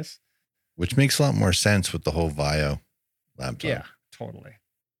this? Which makes a lot more sense with the whole Vio laptop. Yeah, totally.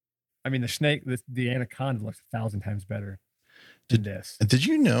 I mean, the snake, the Anaconda looks 1,000 times better than this. Did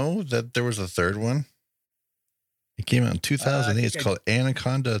you know that there was a third one? It came out in 2008. It's called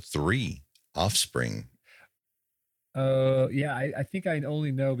Anaconda 3 Offspring. Yeah, I think I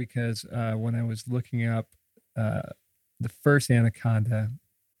only know because when I was looking up the first Anaconda,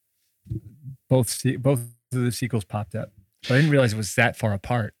 both of the sequels popped up. But I didn't realize it was that far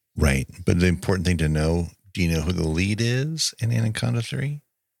apart. Right. But the important thing to know, do you know who the lead is in Anaconda 3?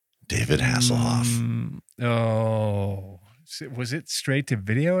 David Hasselhoff. Oh, was it straight to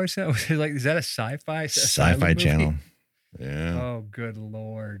video or something? Was it like, is that a sci-fi? Sci-fi channel. Yeah. Oh, good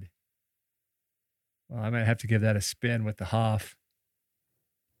Lord. Well, I might have to give that a spin with the Hoff.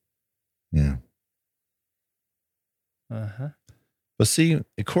 Yeah. Uh-huh. But see,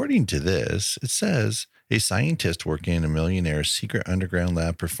 according to this, it says a scientist working in a millionaire's secret underground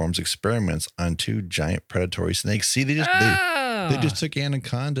lab performs experiments on 2 giant predatory snakes. See, they just took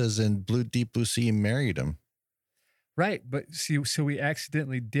anacondas and deep blue sea and married them. Right, but see, so we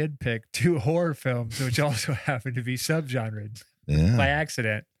accidentally did pick 2 horror films, which also happen to be subgenres. Yeah. By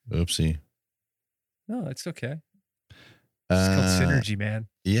accident. Oopsie. No, it's okay. It's called synergy, man.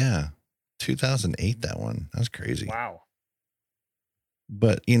 Yeah. 2008, that one. That was crazy. Wow.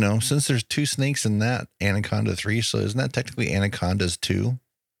 But, since there's 2 snakes in that Anaconda 3, so isn't that technically Anacondas 2?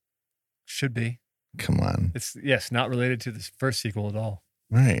 Should be. Come on. It's not related to the first sequel at all.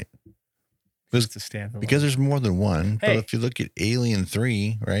 Right. It's a standalone. Because there's more than one. Hey. But if you look at Alien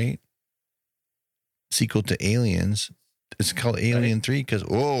 3, right? Sequel to Aliens, it's called Alien 3 because,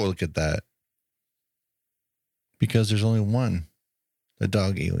 look at that. Because there's only one. The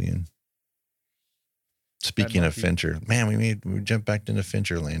dog alien. Speaking of Fincher, man, we jumped back into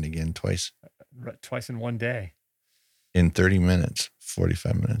Fincher land again twice. Twice in one day. In 30 minutes,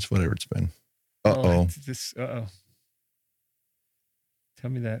 45 minutes, whatever it's been. Uh-oh.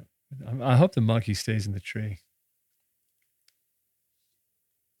 Tell me that I hope the monkey stays in the tree.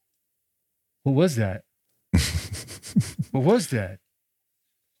 What was that? What was that?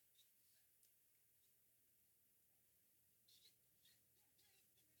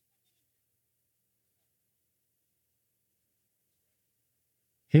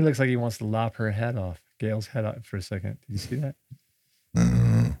 He looks like he wants to lop her head off, Gail's head off for a second. Did you see that?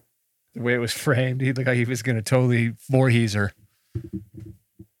 Mm. The way it was framed, he looked like he was going to totally Voorhees her.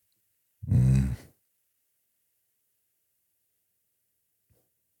 Mm.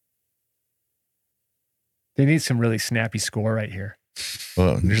 They need some really snappy score right here.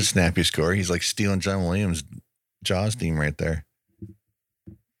 Well, there's a snappy score. He's like stealing John Williams' Jaws theme right there.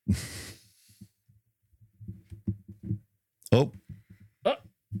 Oh.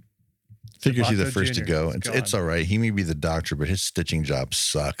 Figures he's the Sabato first to Jr. go. is It's all right. He may be the doctor, but his stitching job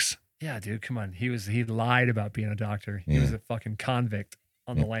sucks. Yeah, dude, come on. He lied about being a doctor. He Yeah. was a fucking convict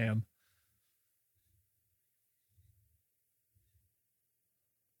on the lam.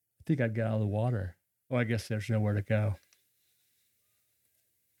 I think I'd get out of the water. Well, I guess there's nowhere to go.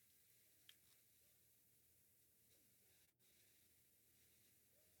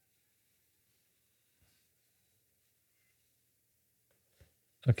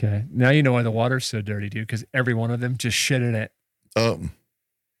 Okay. Now you know why the water's so dirty, dude, because every one of them just shit in it. Oh.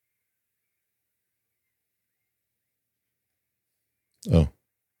 Oh.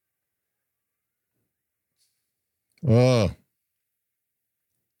 Oh.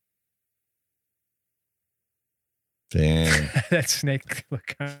 Damn. That snake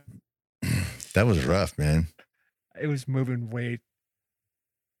look, That was rough, man. it was moving way.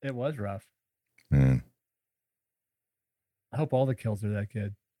 It was rough. Man. I hope all the kills are that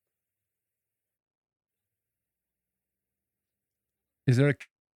good. Is there a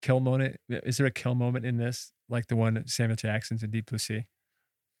kill moment? Is there a kill moment in this, like the one Samuel Jackson's in Deep Blue Sea?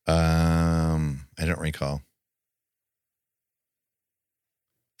 I don't recall.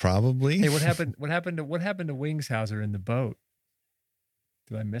 Probably. Hey, what happened? What happened to Wingshauser in the boat?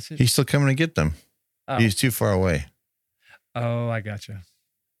 Did I miss it? He's still coming to get them. Oh, He's too far away. oh, I gotcha.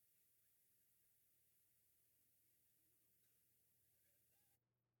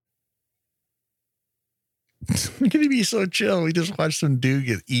 Look at him be so chill. We just watched some dude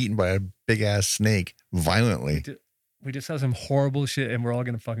get eaten by a big ass snake violently. We just have some horrible shit, and we're all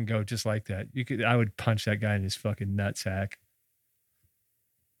gonna fucking go just like that. I would punch that guy in his fucking nutsack.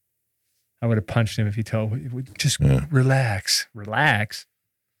 I would have punched him if he told me, just relax.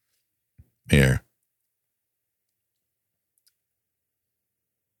 Here.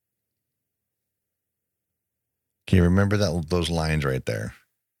 Can you remember those lines right there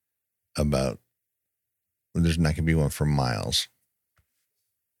about there's not gonna be one for Miles?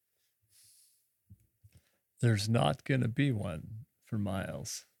 There's not gonna be one for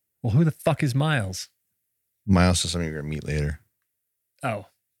Miles. Well, who the fuck is Miles? Miles is somebody you're gonna meet later. Oh.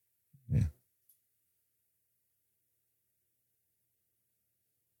 Yeah.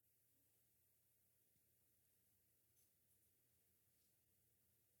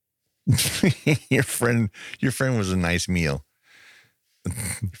 your friend was a nice meal.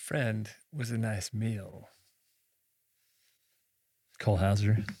 Your friend was a nice meal. Cole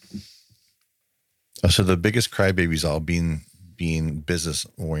Hauser. Oh, so the biggest crybabies all being business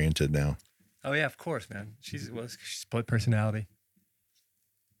oriented now. Oh yeah, of course, man. She's split personality.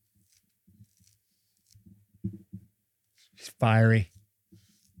 She's fiery,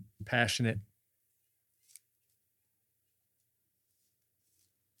 passionate.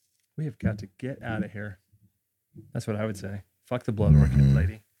 We have got to get out of here. That's what I would say. Fuck the blood working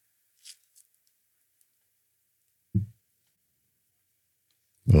lady.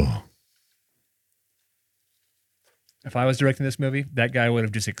 Oh. If I was directing this movie, that guy would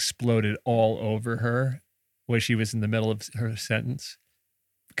have just exploded all over her when she was in the middle of her sentence,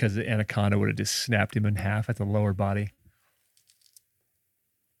 because the anaconda would have just snapped him in half at the lower body.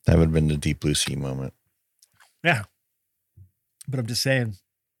 That would have been the Deep Blue Sea moment. Yeah. But I'm just saying,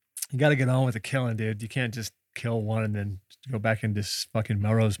 you got to get on with the killing, dude. You can't just kill one and then go back into fucking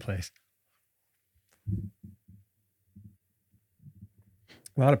Melrose Place.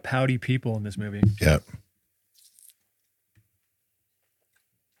 A lot of pouty people in this movie. Yep.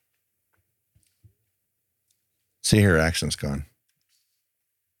 See, her accent's gone.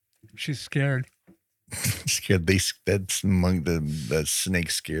 She's scared. Scared. The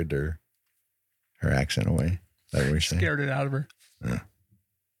snake scared her accent away. Is that what you're saying? Scared it out of her. Yeah.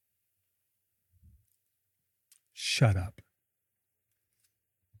 Shut up.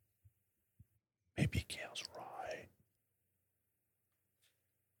 Maybe Gail's right.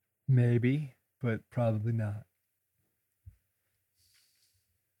 Maybe, but probably not.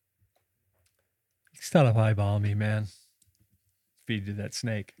 not a eyeball me, man. Feed to that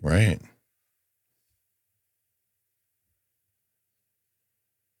snake. Right.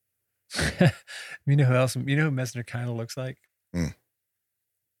 You know who else? You know who Messner kind of looks like? Hmm.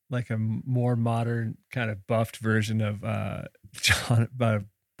 Like a more modern, kind of buffed version of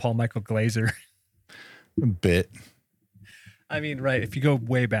Paul Michael Glazer. A bit. I mean, right? If you go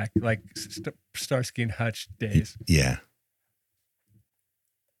way back, like Starsky and Hutch days. Yeah.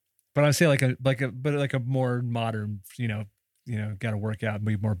 But I'm saying like a more modern, got to work out and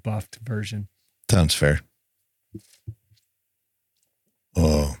be more buffed version. Sounds fair.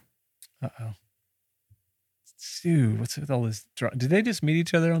 Oh. Uh-oh. Dude, what's with all this? Did they just meet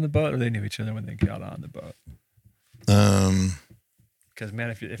each other on the boat, or they knew each other when they got on the boat? Because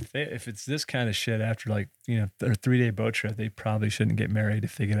man, if it's this kind of shit after like their 3-day boat trip, they probably shouldn't get married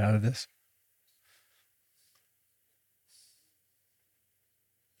if they get out of this.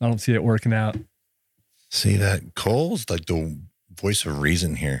 I don't see it working out. See that Cole's like the voice of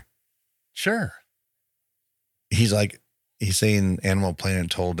reason here. Sure. He's saying Animal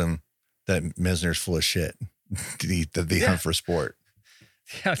Planet told him that Messner's full of shit. That they hunt for sport.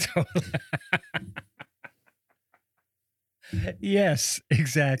 Yeah, totally. Yes,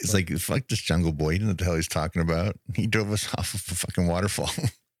 exactly. It's like, fuck this Jungle Boy. He doesn't know what the hell he's talking about. He drove us off of a fucking waterfall.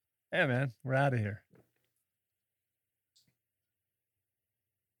 Yeah, man, we're out of here.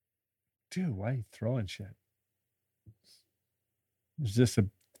 Dude, why are you throwing shit? There's just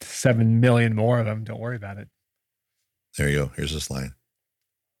 7 million more of them. Don't worry about it. There you go. Here's this line.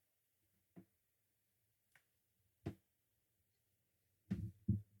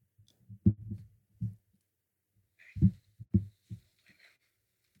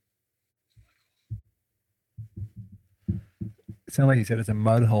 It sounded like he said it's a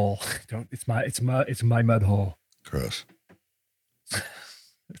mud hole. It's my mud hole. Gross.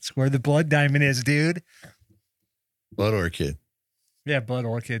 It's where the blood diamond is, dude. Blood orchid. Yeah, blood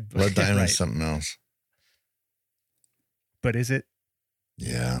orchid. Blood diamond right. is something else. But is it?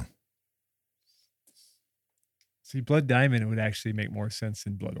 Yeah. See, blood diamond would actually make more sense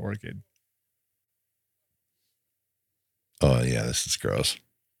than blood orchid. Oh, yeah, this is gross.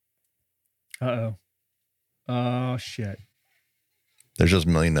 Uh-oh. Oh, shit. There's just a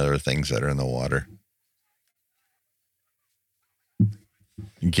million other things that are in the water.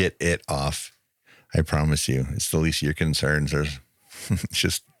 Get it off. I promise you. It's the least of your concerns. There's it's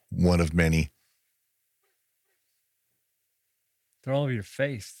just one of many. They're all over your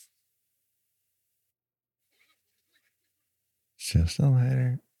face. Just a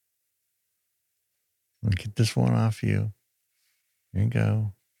lighter. I'll get this one off you. Here you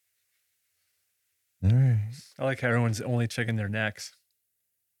go. All right. I like how everyone's only checking their necks.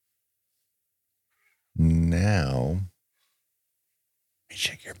 Now, you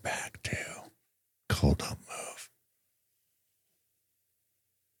check your back too. Cold, don't move.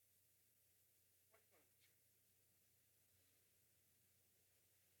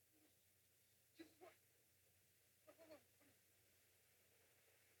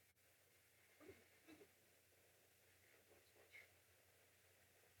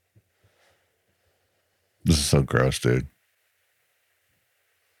 This is so gross, dude.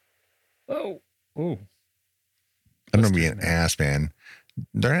 Oh. Oh. I'm going to be an ass, man.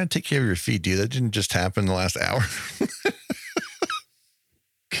 They're going to take care of your feet, dude. That didn't just happen in the last hour.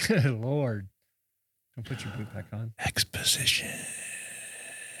 Good Lord. Don't put your boot back on. Exposition.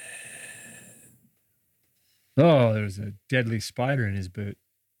 Oh, there's a deadly spider in his boot.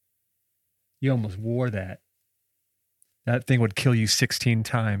 You almost wore that. That thing would kill you 16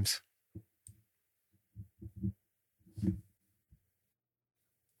 times.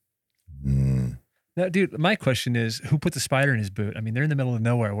 Now, dude, my question is, who put the spider in his boot? I mean, they're in the middle of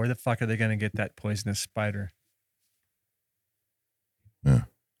nowhere. Where the fuck are they going to get that poisonous spider? Yeah.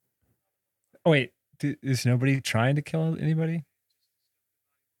 Oh, wait. Is nobody trying to kill anybody?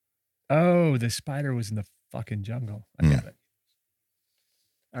 Oh, the spider was in the fucking jungle. I got it.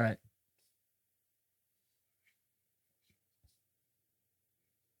 All right.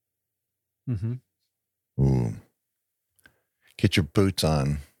 Mm-hmm. Ooh. Get your boots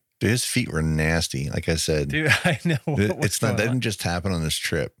on. Dude, his feet were nasty. Like I said, Dude, I know. It's not. That didn't just happen on this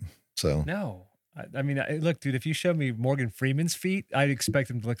trip. So no, I mean, look, dude. If you showed me Morgan Freeman's feet, I'd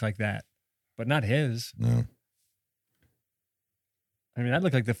expect him to look like that, but not his. No. I mean, I'd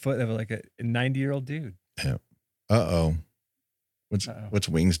look like the foot of like a 90-year-old dude. Yeah. What's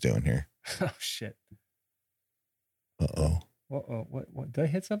Wings doing here? Oh shit. What? Did I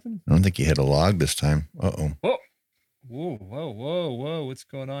hit something? I don't think he hit a log this time. Whoa. Whoa. What's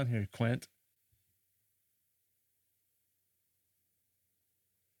going on here, Quint?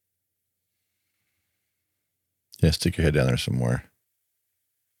 Yeah, stick your head down there some more.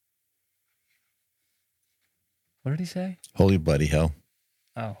 What did he say? Holy bloody hell.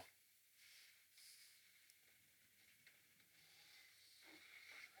 Oh.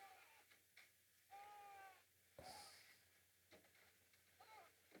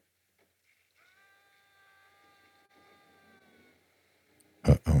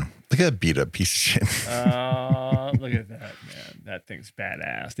 Uh-oh. Look at that beat up piece of shit. Look at that, man. That thing's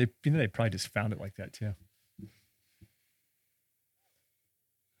badass. They probably just found it like that too.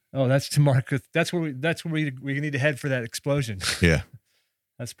 Oh, that's to Marcus. That's where we need to head for that explosion. Yeah.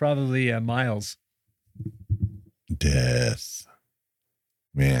 That's probably Miles. Death.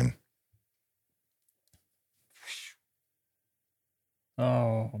 Man.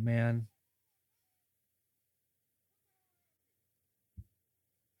 Oh man.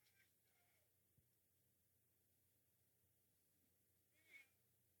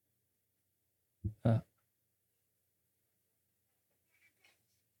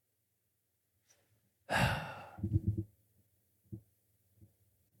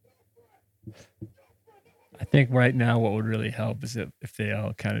 I think right now what would really help is if they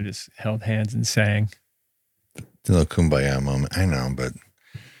all kind of just held hands and sang. The little kumbaya moment. I know, but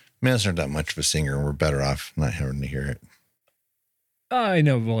Man's not that much of a singer, and we're better off not having to hear it. I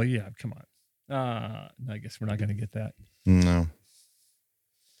know. Well, yeah, come on. I guess we're not going to get that. No.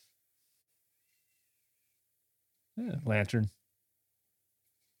 Yeah, lantern.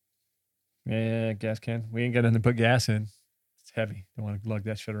 Yeah, gas can. We ain't got nothing to put gas in. It's heavy. Don't want to lug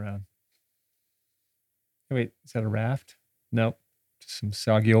that shit around. Hey, wait, is that a raft? Nope. Just some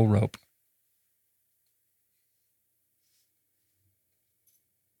soggy old rope.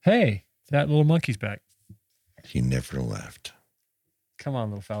 Hey, that little monkey's back. He never left. Come on,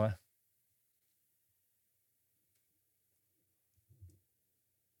 little fella.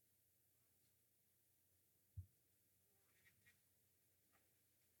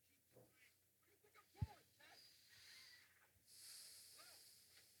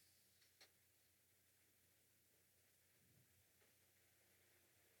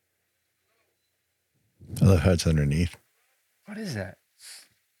 I love how it's underneath. What is that?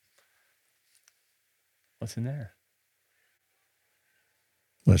 What's in there?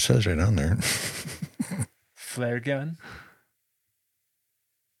 Well, it says right on there. Flare gun?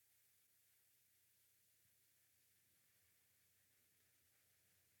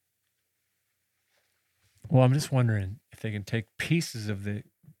 Well, I'm just wondering if they can take pieces of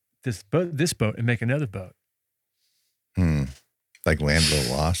this boat and make another boat. Like Land of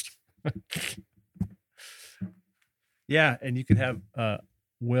the Lost. Yeah, and you could have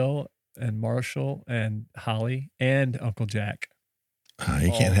Will and Marshall and Holly and Uncle Jack.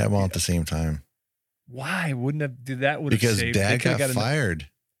 You can't have them all at the same time. Why wouldn't have do that? Would Because saved, Dad got fired.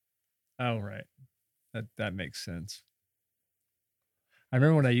 Oh, right. That makes sense. I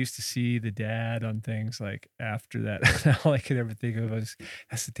remember when I used to see the dad on things like after that, all I could ever think of was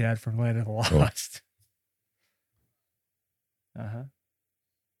that's the dad from Land of the Lost. Uh-huh.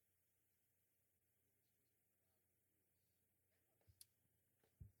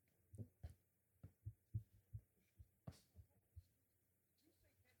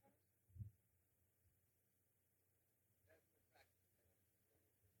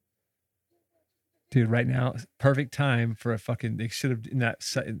 Dude, right now, perfect time for a fucking. They should have in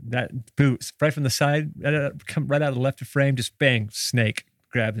that boot right from the side, come right out of the left of frame. Just bang, snake,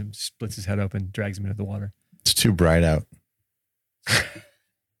 grabs him, splits his head open, drags him into the water. It's too bright out.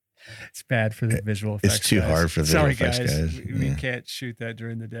 It's bad for the visual effects. It's too hard for the visual effects, guys. We can't shoot that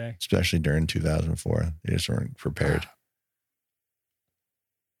during the day, especially during 2004. They just weren't prepared.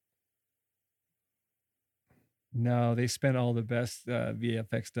 No, they spent all the best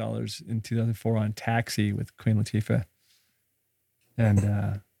VFX dollars in 2004 on Taxi with Queen Latifah. And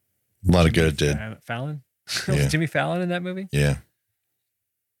a lot of good it did. Fallon? Was Jimmy Fallon in that movie? Yeah.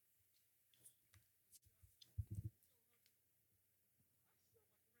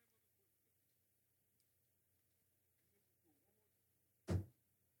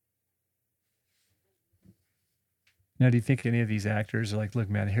 Now, do you think any of these actors are like, look,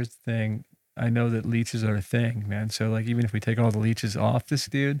 man, here's the thing. I know that leeches are a thing, man. So, like, even if we take all the leeches off this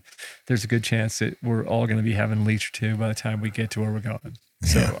dude, there's a good chance that we're all going to be having a leech or two by the time we get to where we're going.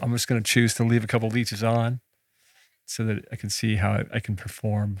 So, I'm just going to choose to leave a couple leeches on so that I can see how I can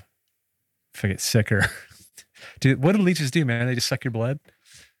perform if I get sicker. Dude, what do leeches do, man? They just suck your blood?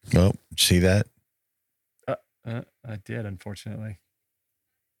 Well, see that? I did, unfortunately.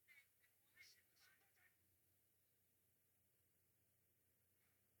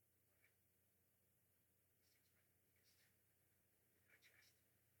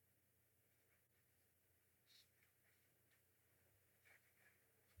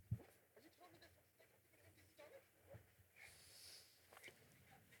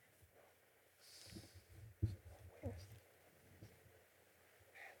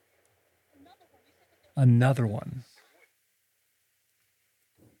 Another one.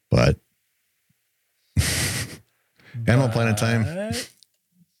 But Animal Planet time.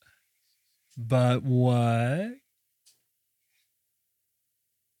 But what?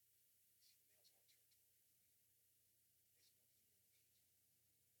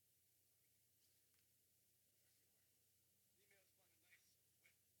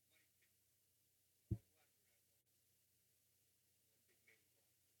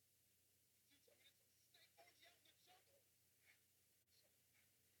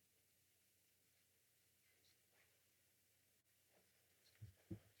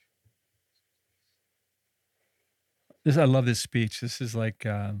 I love this speech. This is like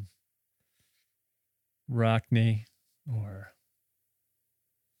Rockney or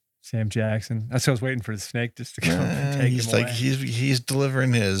Sam Jackson. That's what I was waiting for the snake just to come and take He's him like away. he's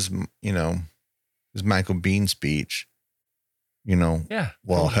delivering his his Michael Bean speech. Yeah.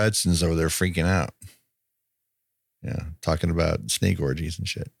 While totally. Hudson's over there freaking out. Yeah, talking about snake orgies and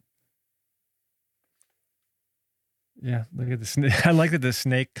shit. Yeah, look at the snake. I like that the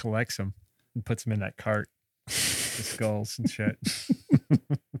snake collects them and puts them in that cart. The skulls and shit.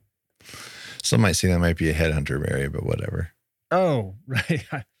 Some might say that might be a headhunter area, but whatever. Oh, right.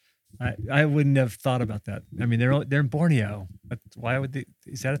 I wouldn't have thought about that. I mean, they're in Borneo. But why would they?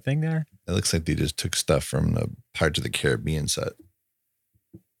 Is that a thing there? It looks like they just took stuff from the Pirates of the Caribbean set.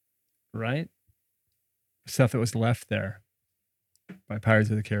 Right? Stuff that was left there by Pirates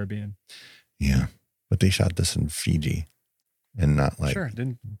of the Caribbean. Yeah, but they shot this in Fiji and not like Sure,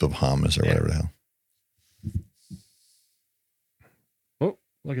 the Bahamas or whatever the hell. Oh,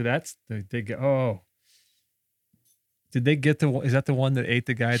 look at that. They get. Oh, did they get the? Is that the one that ate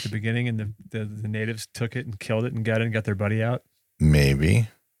the guy at the beginning, and the natives took it and killed it and got it and got their buddy out? Maybe.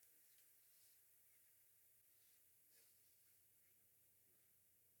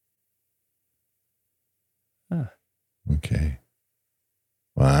 Huh. Okay.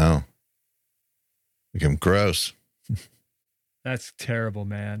 Wow. Become gross. That's terrible,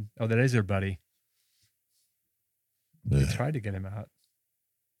 man. Oh, that is their buddy. They Ugh. tried to get him out.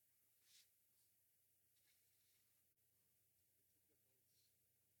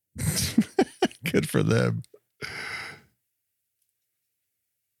 Good for them.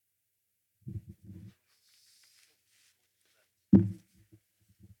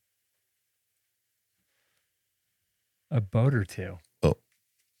 A boat or two. Oh.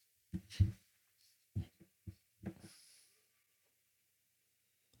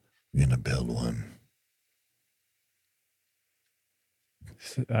 We're gonna build one.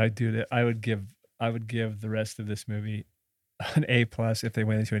 I would give the rest of this movie an A+ if they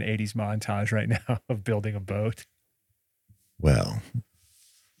went into an 80s montage right now of building a boat. Well,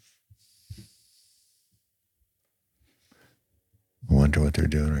 I wonder what they're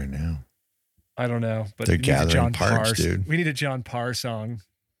doing right now. I don't know, but They're we need a gathering John parts, Parr, dude. We need a John Parr song.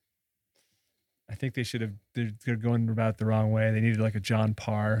 I think they should have. They're going about it the wrong way. They needed like a John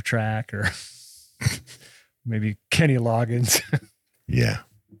Parr track or maybe Kenny Loggins Yeah.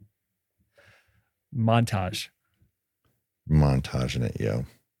 montage. Montaging it, yo.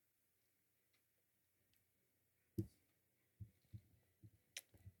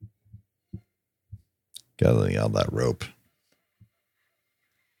 Gathering all that rope.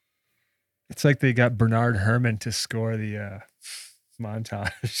 It's like they got Bernard Herrmann to score the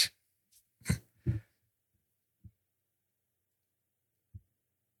montage.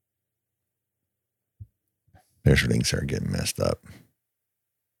 There's where things start getting messed up.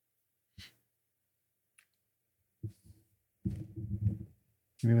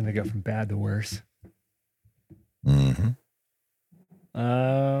 Maybe when they go from bad to worse. Mm-hmm.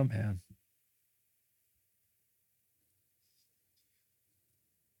 Oh, man.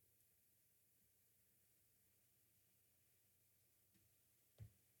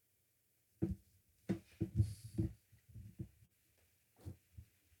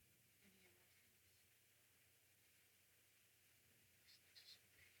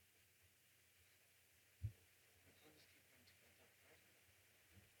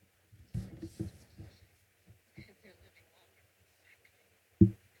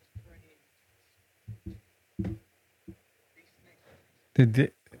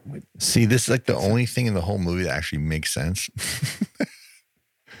 See, this is like the only thing in the whole movie that actually makes sense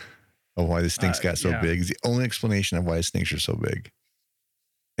of why the snakes got so big. It's the only explanation of why the snakes are so big.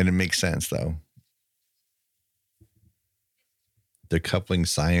 And it makes sense, though. They're coupling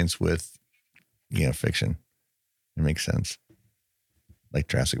science with, fiction. It makes sense. Like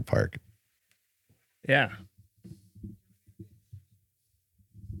Jurassic Park. Yeah.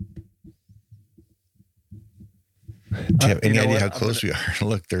 Do you have any know idea what? how I'm close we are?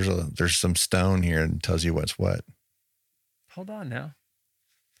 Look, there's some stone here and tells you what's what. Hold on now.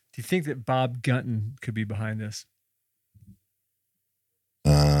 Do you think that Bob Gunton could be behind this?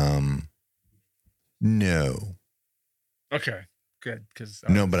 No. Okay, good. Because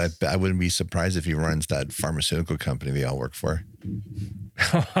No, but I wouldn't be surprised if he runs that pharmaceutical company they all work for.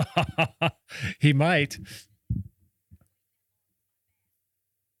 he might.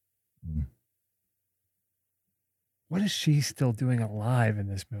 What is she still doing alive in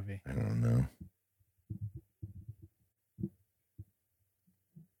this movie? I don't know.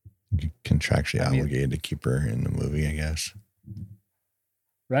 Contractually obligated to keep her in the movie, I guess.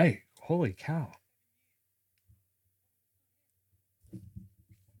 Right. Holy cow.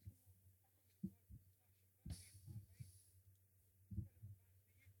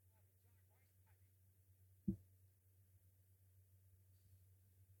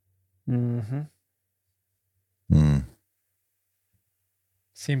 Mm-hmm.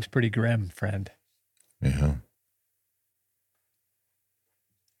 Seems pretty grim, friend. Yeah.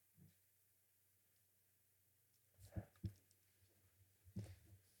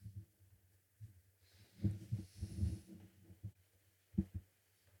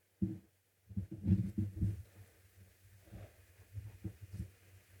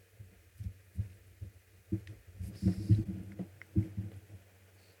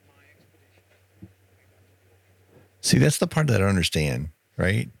 See, that's the part that I don't understand,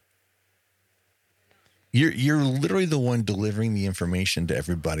 right? You're literally the one delivering the information to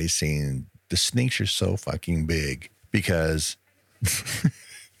everybody, saying the snakes are so fucking big because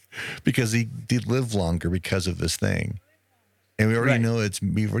they live longer because of this thing, and we already know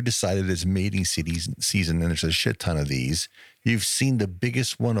we've already decided it's mating season, and there's a shit ton of these. You've seen the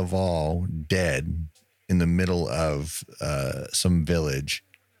biggest one of all dead in the middle of some village.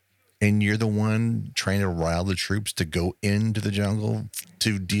 And you're the one trying to rile the troops to go into the jungle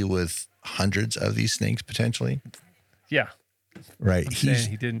to deal with hundreds of these snakes potentially. Yeah. Right.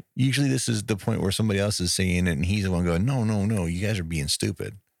 He didn't. Usually this is the point where somebody else is saying it and he's the one going, no, you guys are being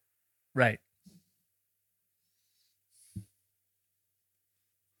stupid. Right.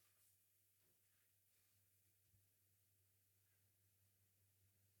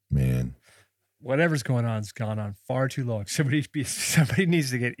 Man. Whatever's going on has gone on far too long. Somebody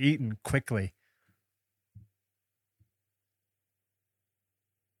needs to get eaten quickly.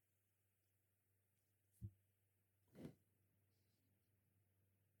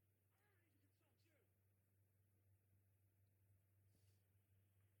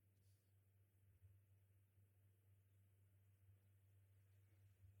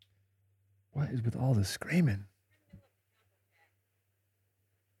 What is with all the screaming?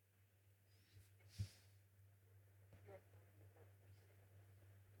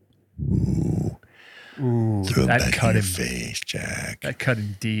 Ooh, Throw that back cut in him your face, Jack. That cut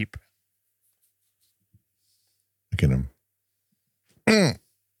him deep. Look at him.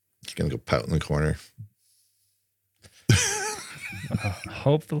 He's gonna go pout in the corner.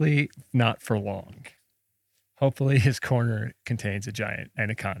 Hopefully not for long. Hopefully his corner contains a giant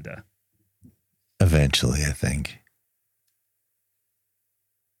anaconda. Eventually, I think.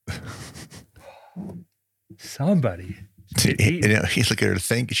 Somebody. He's looking at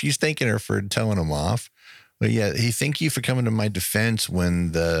her. She's thanking her for telling him off. But yeah, thank you for coming to my defense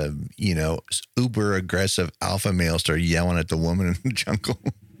when the, uber aggressive alpha male started yelling at the woman in the jungle.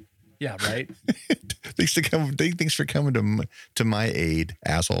 Yeah, right. Thanks for coming to my aid,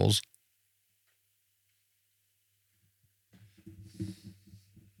 assholes.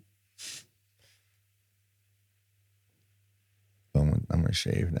 I'm gonna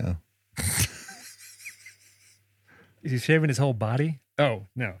shave now. Is he shaving his whole body? Oh,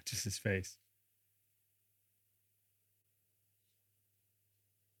 no, just his face.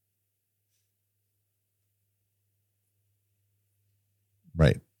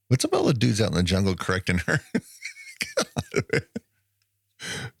 Right. What's up all the dudes out in the jungle correcting her? God,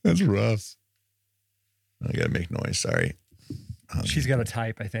 that's rough. I gotta make noise. Sorry. She's got a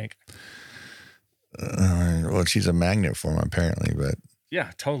type, I think. Well, she's a magnet for him, apparently, but.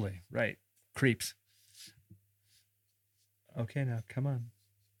 Yeah, totally. Right. Creeps. Okay, now, come on.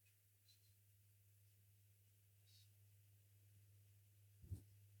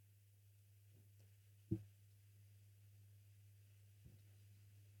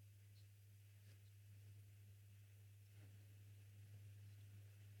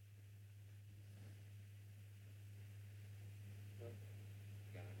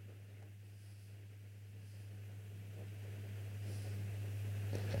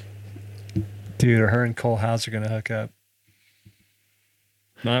 Dude, are her and Cole House are going to hook up?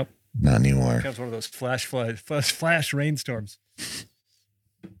 Nope. Not anymore. Becomes one of those flash rainstorms.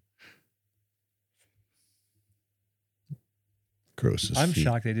 Gross as I'm feet.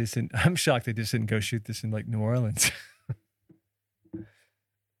 shocked they just didn't go shoot this in like New Orleans.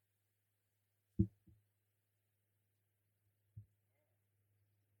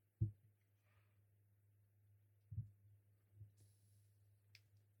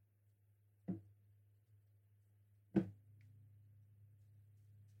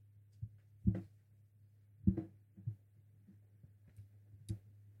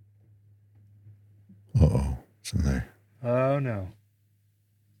 Uh-oh. It's in there. Oh no.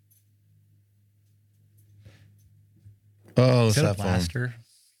 Oh, Is that a cell phone. blaster?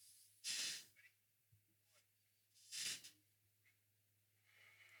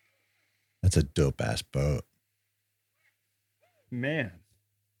 That's a dope ass boat. Man.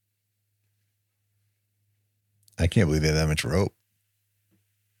 I can't believe they had that much rope.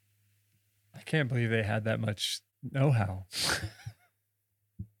 I can't believe they had that much know-how.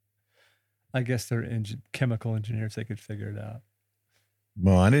 I guess they're chemical engineers. They could figure it out.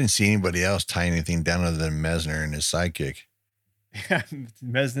 Well, I didn't see anybody else tie anything down other than Mesner and his sidekick. Yeah,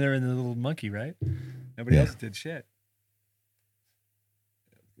 Mesner and the little monkey, right? Nobody else did shit.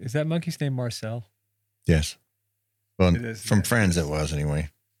 Is that monkey's name Marcel? Yes. Well, It is, from yeah. Friends it was anyway.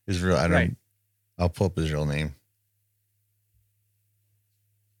 His real, I don't, Right. I'll pull up his real name.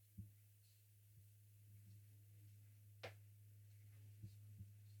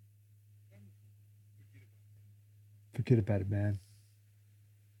 Forget about it, man.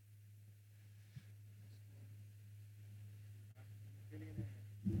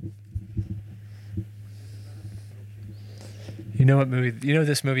 You know what movie? You know,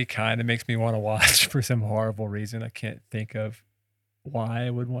 this movie kind of makes me want to watch for some horrible reason. I can't think of why I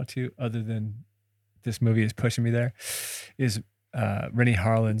would want to, other than this movie is pushing me there. Is Rennie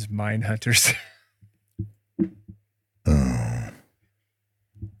Harlan's Mindhunters, Oh.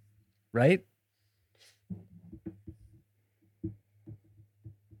 right?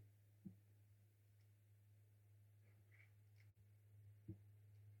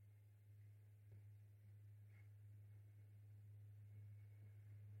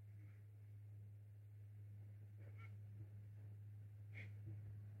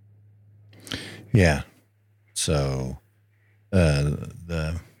 Yeah. So,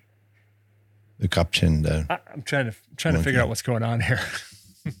 the captain, I'm trying to figure out what's going on here.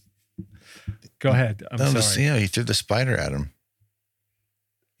 Go ahead. I'm sorry. he threw the spider at him.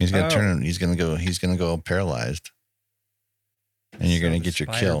 He's gonna turn him. He's gonna go paralyzed, and you're So gonna the get your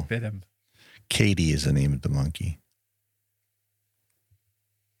spider kill. Bit him. Katie is the name of the monkey.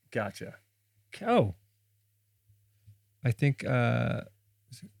 Gotcha. Oh, I think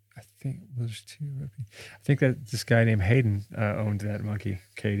there's two. I think that this guy named Hayden owned that monkey,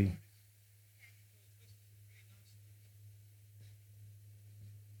 Katie.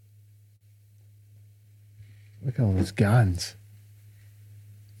 Look at all those guns.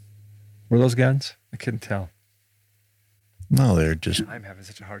 Were those guns? I couldn't tell. No, they're just. I'm having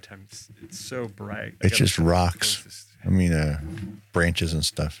such a hard time. It's so bright. It's just rocks. I mean, branches and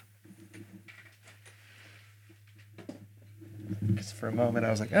stuff. Because for a moment I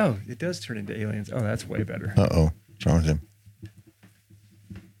was like, oh, it does turn into aliens. Oh, that's way better. Uh-oh. What's wrong with him?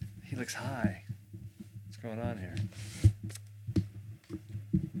 He looks high. What's going on here?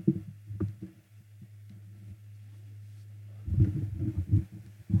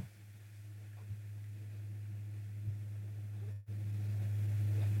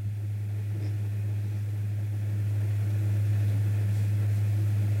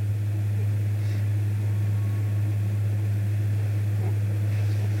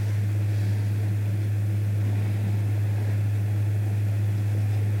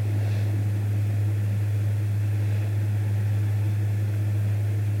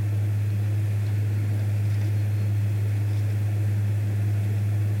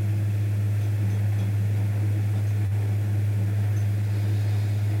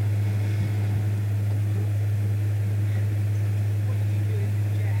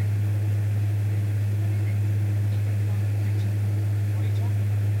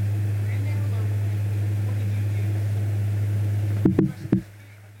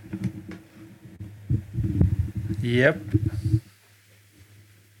 Yep.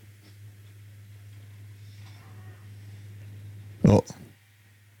 Oh.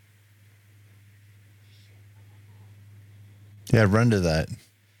 Yeah, run to that.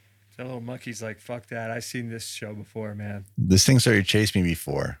 That little monkey's like, fuck that. I've seen this show before, man. This thing started chasing me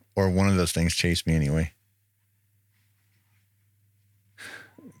before, or one of those things chased me anyway.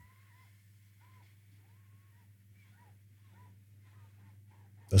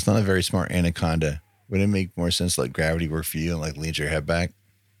 That's not a very smart anaconda. Would it make more sense to let gravity work for you and like lean your head back?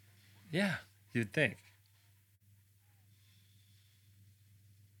 Yeah, you'd think.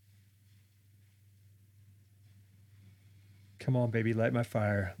 Come on, baby, light my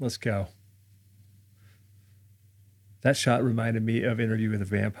fire. Let's go. That shot reminded me of Interview with a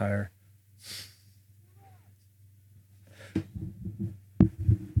Vampire.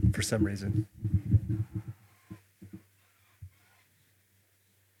 For some reason.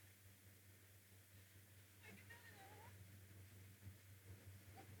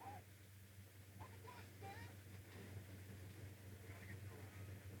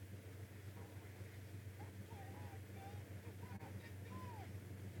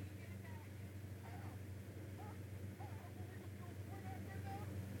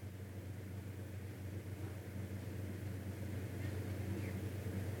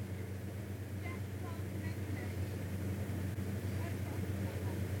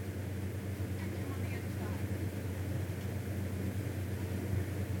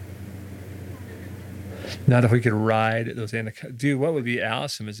 Not if we could ride those anacondas. Dude, what would be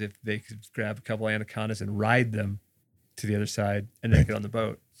awesome is if they could grab a couple anacondas and ride them to the other side and then Right. get on the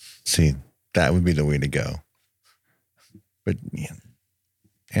boat. See, that would be the way to go. But yeah,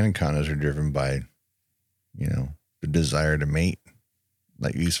 anacondas are driven by, the desire to mate,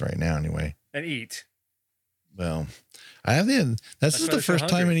 like these right now, anyway. And eat. Well, this That's is why the they're so first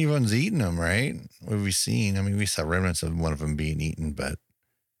time hungry. anyone's eaten them, right? What have we seen? I mean, we saw remnants of one of them being eaten, but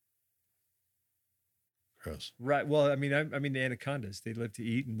gross. Right. Well, I mean the anacondas, they live to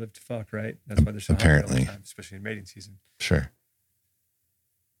eat and live to fuck, right? That's why they're so hungry all Apparently. the time, especially in mating season. Sure.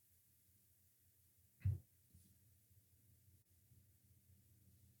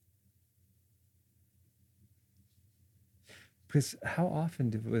 Because how often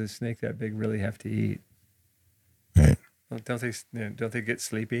would a snake that big really have to eat? Right. Well, don't they get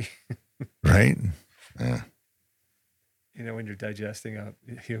sleepy? Right? Yeah. When you're digesting a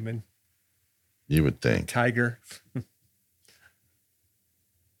human You would think. tiger.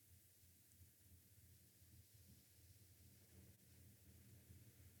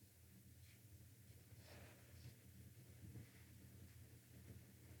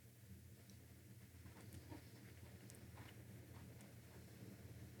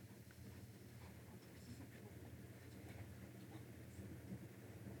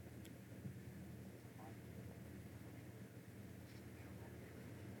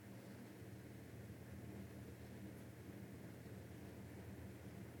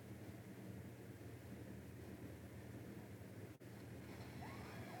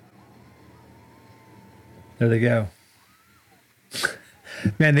 There they go.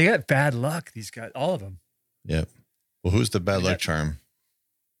 Man, they got bad luck. These guys, all of them, Yep. Well, who's the bad Yeah. luck charm?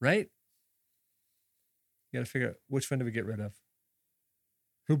 right? You got to figure out which one do we get rid of?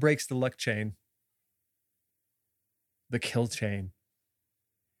 Who breaks the luck chain? The kill chain.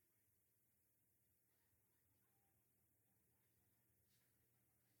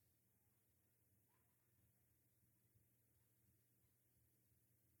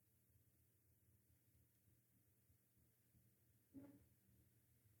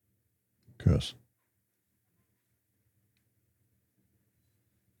 Gross.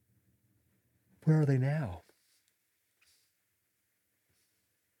 Where are they now?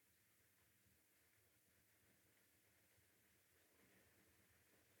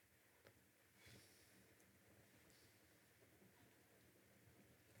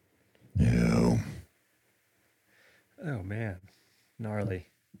 No. Oh man, gnarly.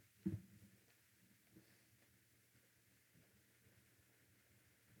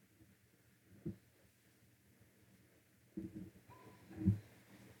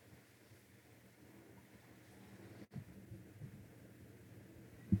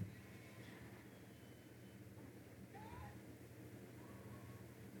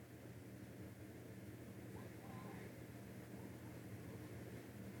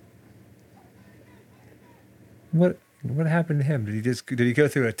 What happened to him? Did he go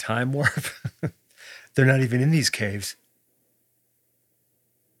through a time warp? They're not even in these caves.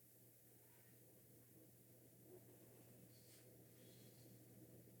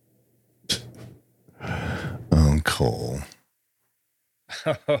 Oh, Cole.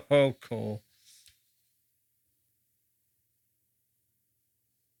 Oh, cool.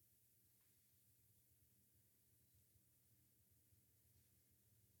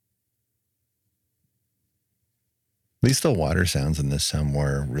 At least the water sounds in this sound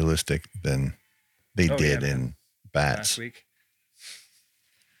more realistic than they Oh, did yeah, man. in Bats. Last week.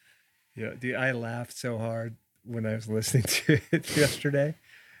 Yeah, dude, I laughed so hard when I was listening to it yesterday.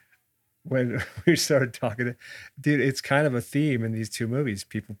 when we started talking, dude, it's kind of a theme in these two movies.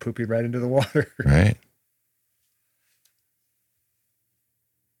 People pooping right into the water. Right.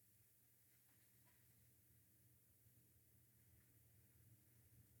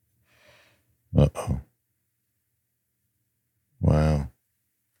 Uh-oh. Wow.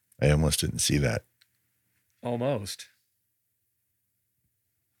 I almost didn't see that. Almost.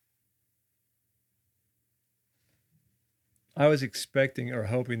 I was expecting or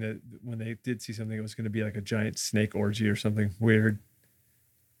hoping that when they did see something, it was going to be like a giant snake orgy or something weird.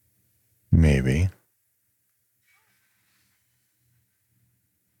 Maybe.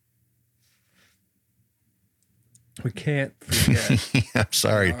 We can't forget. I'm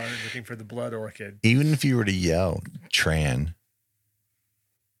sorry. We are looking for the blood orchid. Even if you were to yell Tran,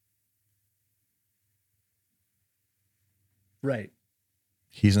 Right.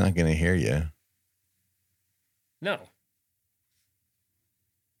 he's not going to hear you. No.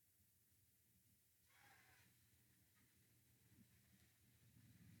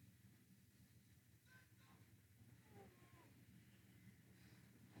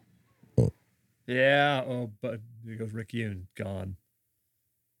 Oh. Yeah. Oh, but there goes Ricky and gone.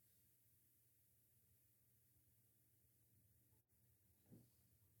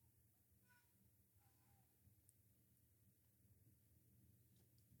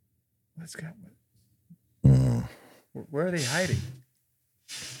 What's got? Mm. Where are they hiding?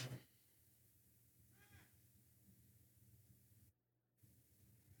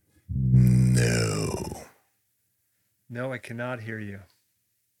 No. No, I cannot hear you.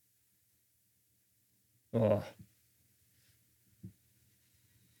 Oh.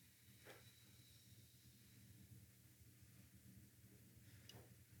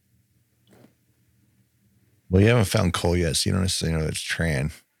 Well, you haven't found Cole yet, so you don't necessarily know it's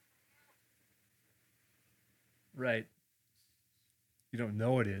Tran. Right. You don't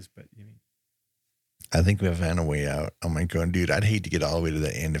know it is, but you mean. I think we've found a way out. Oh my God, dude, I'd hate to get all the way to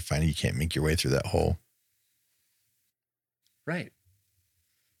the end and find you can't make your way through that hole. Right.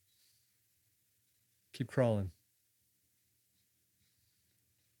 Keep crawling.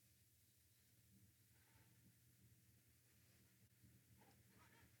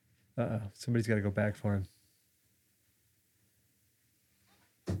 Uh-oh. Somebody's got to go back for him.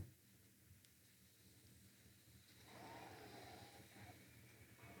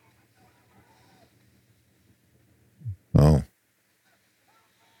 Oh.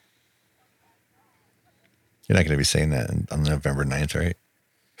 You're not going to be saying that on November 9th, right?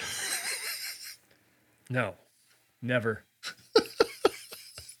 No. Never.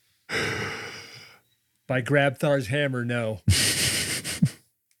 By Grabthar's hammer, no.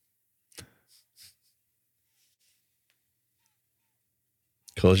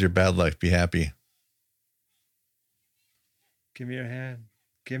 Close your bad luck. Be happy. Give me your hand.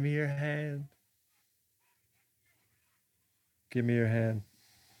 Give me your hand. Give me your hand.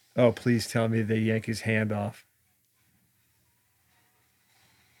 Oh, please tell me they yank his hand off.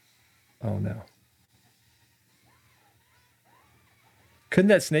 Oh, no. Couldn't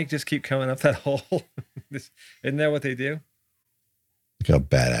that snake just keep coming up that hole? Isn't that what they do? Look how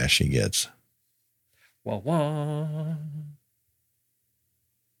badass she gets. Wah, wah.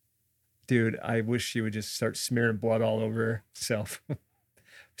 Dude, I wish she would just start smearing blood all over herself.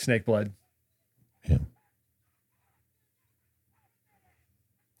 Snake blood. Yeah.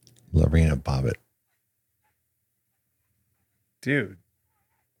 Lorena Bobbitt. Dude.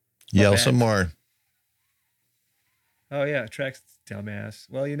 Yell bad. some more. Oh, yeah. Tracks dumbass.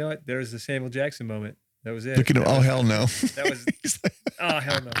 Well, you know what? There was the Samuel Jackson moment. That was it. Look at him. That Oh, was- hell no. That was, oh,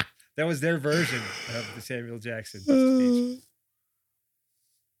 hell no. That was their version of the Samuel Jackson speech.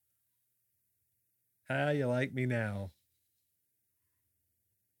 How you like me now?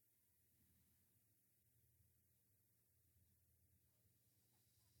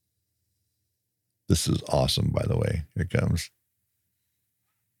 This is awesome, by the way. Here it comes.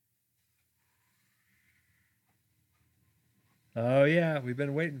 Oh, yeah. We've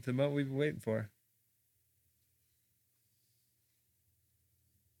been waiting for the moment we've been waiting for.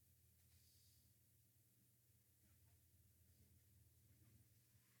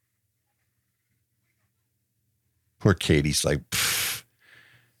 Poor Katie's like, pfft,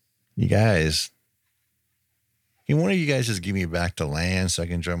 you guys, can one of you guys just give me back to land so I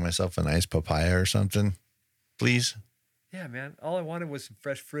can enjoy myself a nice papaya or something? Please? Yeah, man. All I wanted was some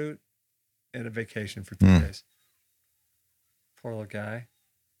fresh fruit and a vacation for 2 days. Poor little guy.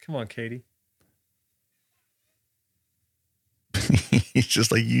 Come on, Katie. He's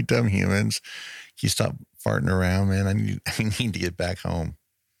just like, you dumb humans. You stop farting around, man. I need to get back home.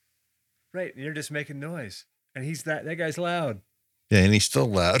 Right. And you're just making noise. And he's that guy's loud. Yeah, and he's still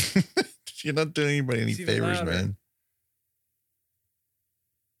loud. You're not doing anybody any It's even favors, louder. man.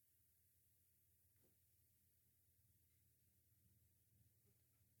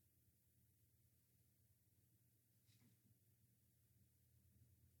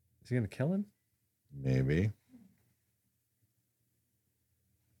 Is he gonna kill him? Maybe.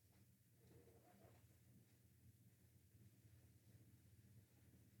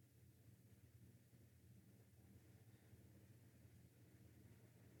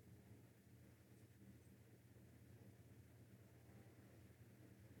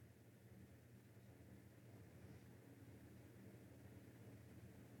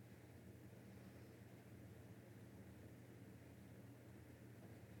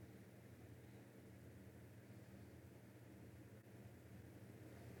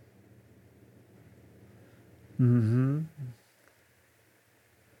 Mm-hmm.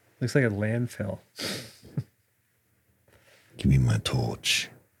 Looks like a landfill. Give me my torch.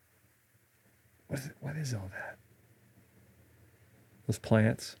 What is all that? Those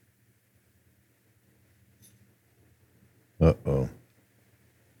plants. Uh-oh.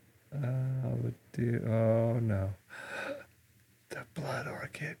 Oh no. The blood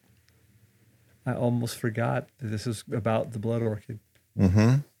orchid. I almost forgot that this is about the blood orchid.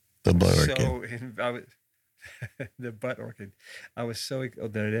 Mm-hmm. The blood orchid. The butt orchid. I was so. Oh,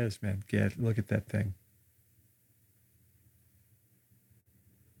 there it is, man. Look at that thing.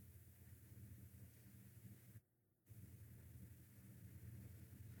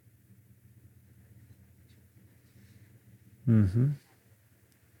 Mm-hmm.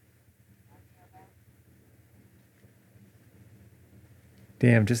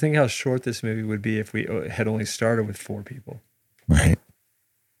 Damn, just think how short this movie would be if we had only started with 4 people. Right.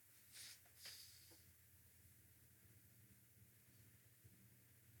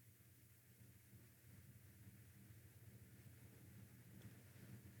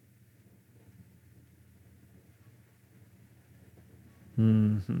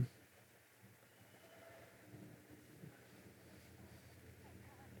 Mm-hmm.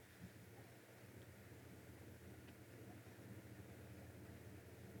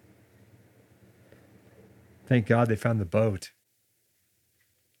 Thank God they found the boat.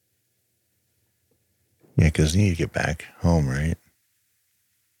 Yeah, because you need to get back home, right?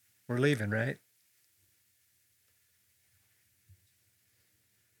 We're leaving, right?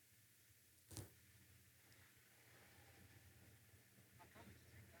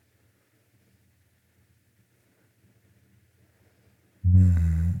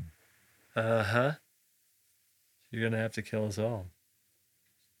 Uh-huh. You're going to have to kill us all.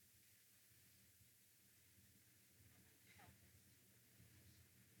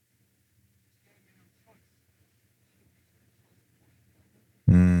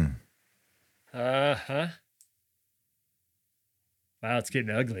 Mm. Uh-huh. Wow, it's getting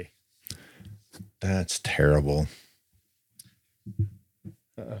ugly. That's terrible.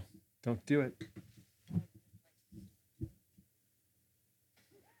 Uh-oh. Don't do it.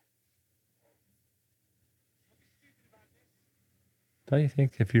 Don't you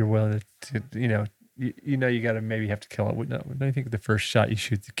think if you're willing to you got to maybe have to kill it? Don't you think the first shot you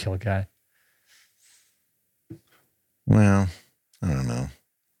shoot to kill a guy? Well, I don't know.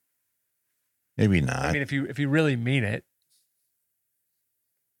 Maybe not. I mean, if you really mean it.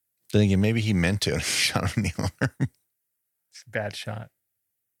 Then again, maybe he meant to. Shot him in the arm. It's a bad shot.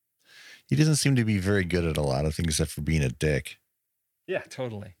 He doesn't seem to be very good at a lot of things except for being a dick. Yeah,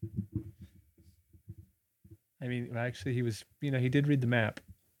 totally. I mean, actually, he was, he did read the map.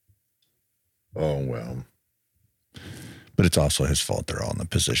 Oh, well. But it's also his fault they're all in the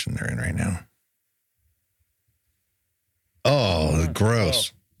position they're in right now. Oh,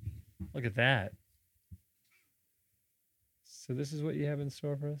 gross. Oh, look at that. So this is what you have in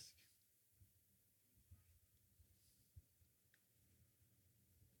store for us?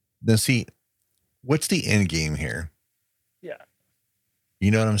 Now, see, what's the end game here? Yeah. You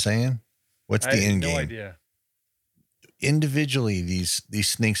know what I'm saying? What's the end game? No idea. Individually, these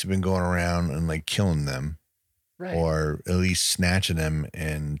snakes have been going around and like killing them, right? Or at least snatching them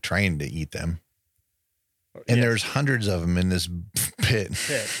and trying to eat them. And there's hundreds of them in this pit.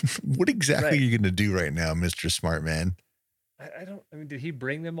 What exactly are you going to do right now, Mr. Smart Man? I mean, did he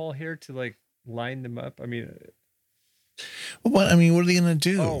bring them all here to like line them up? I mean, what are they going to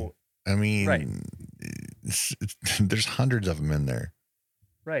do? Oh, I mean, right. There's hundreds of them in there.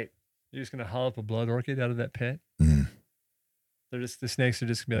 Right. You're just going to haul up a blood orchid out of that pit? Mm. The snakes are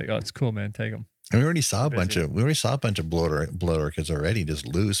just going to be like, oh, it's cool, man. Take them. And we already saw a bunch of blood orchids already, just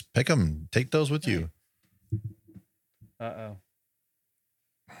loose. Pick them. Take those with you. Uh-oh.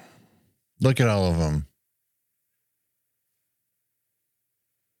 Look at all of them.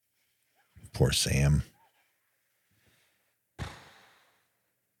 Poor Sam.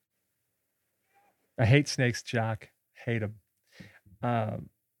 I hate snakes, Jock. Hate them. Oh,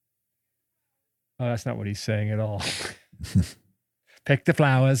 that's not what he's saying at all. Pick the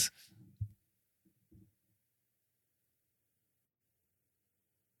flowers.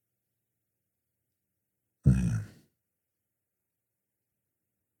 Yeah.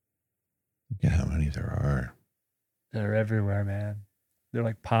 Look at how many there are. They're everywhere, man. They're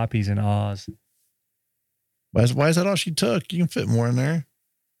like poppies in Oz. Why is that all she took? You can fit more in there.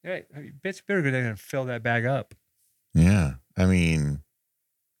 Hey, it's bigger than going to fill that bag up. Yeah. I mean,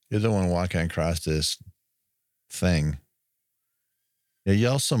 you're the one walking across this thing. Yeah,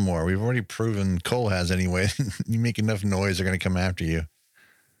 yell some more. We've already proven Cole has anyway. You make enough noise, they're going to come after you.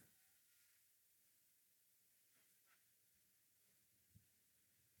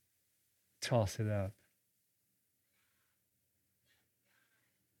 Toss it up.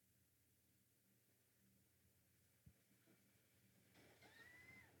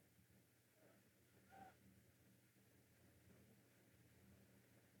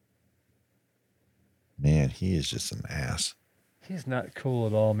 Man, he is just an ass. He's not cool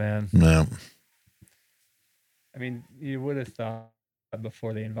at all, man. No. I mean, you would have thought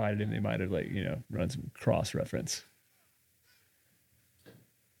before they invited him, they might have, like, run some cross reference.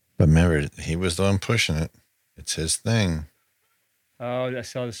 But remember, he was the one pushing it. It's his thing. Oh, I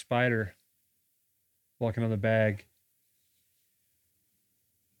saw the spider walking on the bag.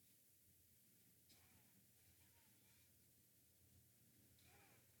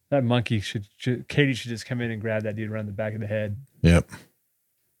 That monkey Katie should just come in and grab that dude around the back of the head. Yep.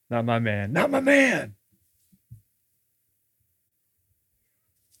 Not my man. Not my man.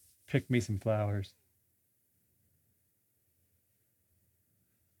 Pick me some flowers.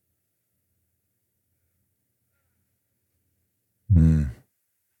 Mm.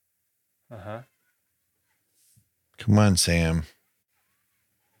 Uh-huh. Come on, Sam.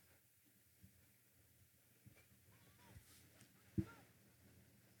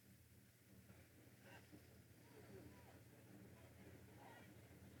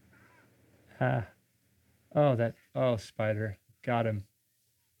 Oh, spider. Got him.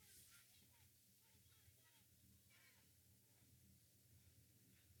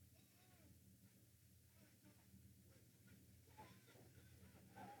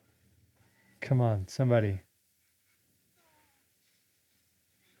 Come on, somebody.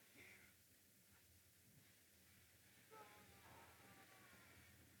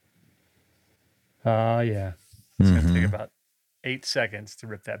 Oh, yeah. It's going to take about 8 seconds to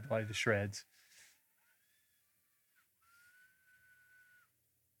rip that body to shreds.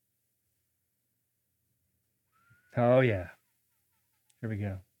 Oh, yeah. Here we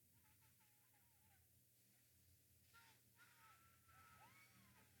go.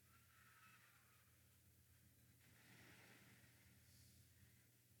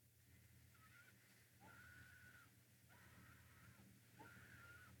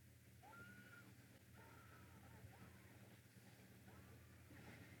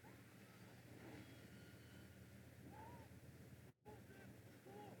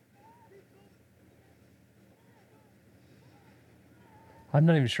 I'm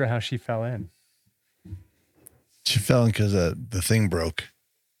not even sure how she fell in. She fell in because the thing broke.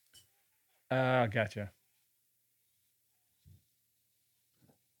 Oh, gotcha.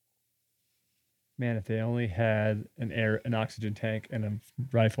 Man, if they only had an oxygen tank and a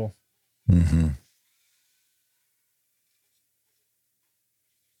rifle. Mm-hmm.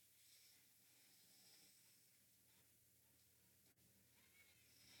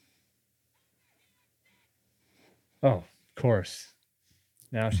 Oh, of course.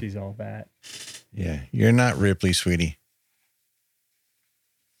 Now she's all that. Yeah, you're not Ripley, sweetie.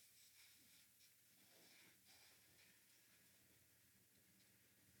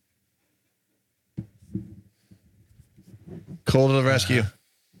 Cole to the rescue.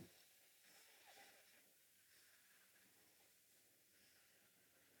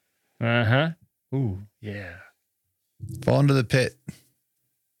 Uh-huh. Ooh, yeah. Fall into the pit.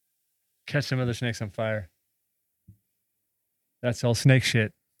 Catch some other snakes on fire. That's all snake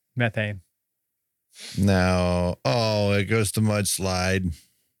shit. Methane. Now, it goes to mudslide.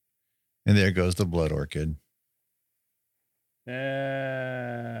 And there goes the blood orchid. This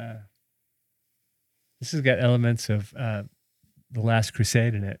has got elements of The Last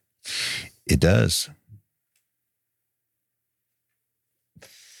Crusade in it. It does.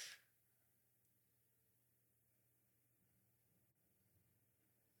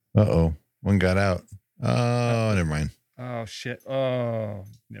 Uh-oh. One got out. Oh, never mind. Oh, shit. Oh,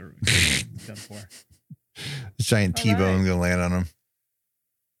 never done for. This giant T-bone going to land on him.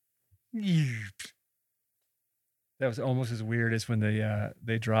 That was almost as weird as when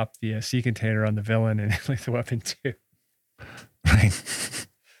they dropped the sea container on the villain in Lethal Weapon 2. Right.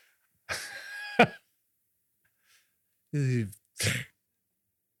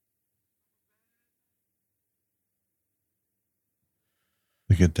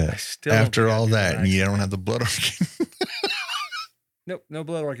 Look at that. After all that, and you don't have the blood orchid. Nope, no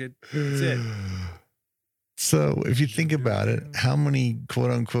blood orchid. That's it. So if you think about it, how many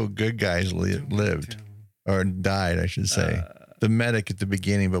quote unquote good guys lived or died, I should say? The medic at the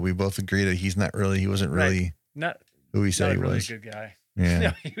beginning, but we both agree that he wasn't really not who he said he really was. A good guy. Yeah.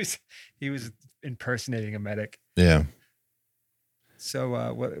 No, he was impersonating a medic. Yeah.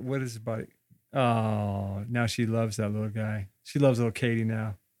 So what is about it? Oh, now she loves that little guy. She loves little Katie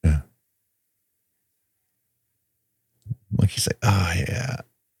now. Yeah. Like he's like, oh yeah,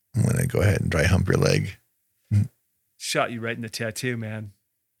 I'm gonna go ahead and dry hump your leg. Shot you right in the tattoo, man.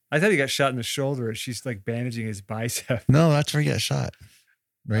 I thought he got shot in the shoulder. She's like bandaging his bicep. No, that's where he got shot.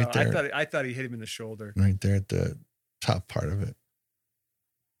 Right there. I thought he hit him in the shoulder. Right there at the top part of it.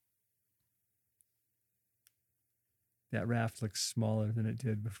 That raft looks smaller than it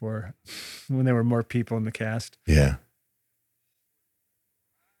did before when there were more people in the cast. Yeah.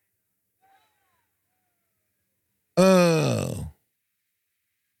 Oh.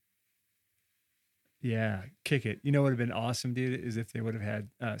 Yeah, kick it. You know what would have been awesome, dude, is if they would have had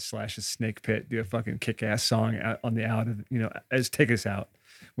Slash's Snake Pit do a fucking kick-ass song on the out of, as Take Us Out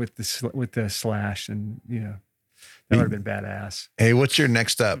with the Slash, and that would have been badass. Hey, what's your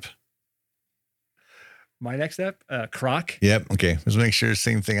next up? My next up, Croc. Yep. Okay. Let's make sure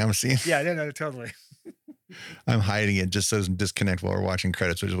same thing I'm seeing. Yeah, no, totally. I'm hiding it just so it doesn't disconnect while we're watching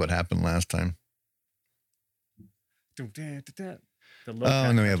credits, which is what happened last time. Oh,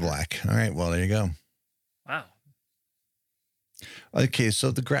 and then we have black. All right. Well, there you go. Wow. Okay. So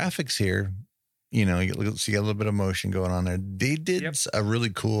the graphics here, you see a little bit of motion going on there. They did a really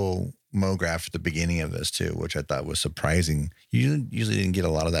cool MoGraph at the beginning of this too, which I thought was surprising. You usually didn't get a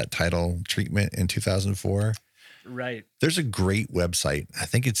lot of that title treatment in 2004. Right. There's a great website. I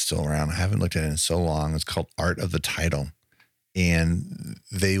think it's still around. I haven't looked at it in so long. It's called Art of the Title. And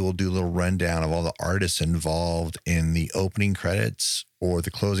they will do a little rundown of all the artists involved in the opening credits or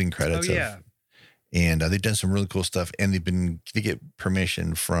the closing credits. Oh, yeah. And they've done some really cool stuff. And they get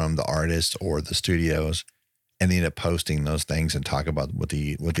permission from the artists or the studios. And they end up posting those things and talk about what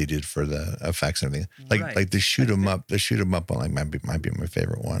they did for the effects and everything. Like the shoot 'em up. The shoot 'em up one might be my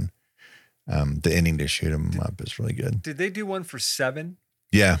favorite one. The ending to shoot 'em up is really good. Did they do one for 7?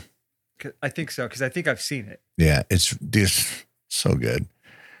 Yeah, I think so, because I think I've seen it. Yeah, it's so good.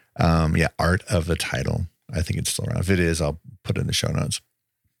 Art of the Title. I think it's still around. If it is, I'll put it in the show notes.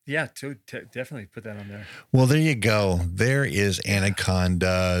 Yeah, definitely put that on there. Well, there you go. There is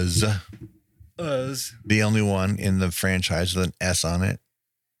Anacondas. The only one in the franchise with an S on it.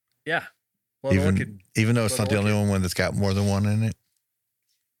 Yeah. Well, even though it's not the only one that's got more than one in it.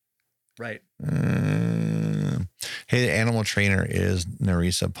 Right. Hey, the animal trainer is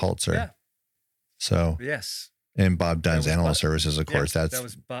Nerissa Pulitzer. Yeah. So yes. And Bob Dunn's Animal Services, of course. That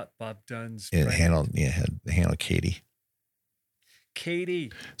was Bob Dunn's. It handled Katie.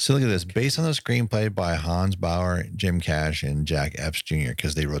 Katie. So look at this. Based on the screenplay by Hans Bauer, Jim Cash, and Jack Epps Jr.,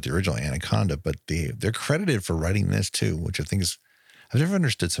 because they wrote the original Anaconda, but they're credited for writing this too, which I think is, I've never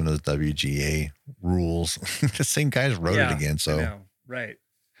understood some of those WGA rules. The same guys wrote it again. So I know. Right.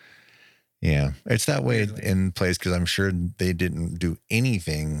 Yeah, it's that way in place because I'm sure they didn't do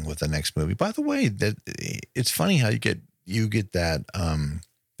anything with the next movie. By the way, that it's funny how you get that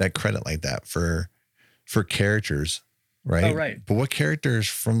that credit like that for characters, right? Oh, right. But what characters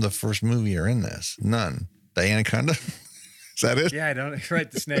from the first movie are in this? None. The Anaconda? Is that it? Yeah, I don't. Right,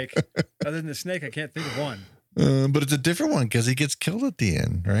 the snake. Other than the snake, I can't think of one. But it's a different one because he gets killed at the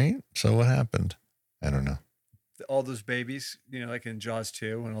end, right? So what happened? I don't know. All those babies, like in Jaws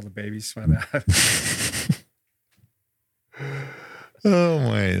 2 when all the babies swam out. Oh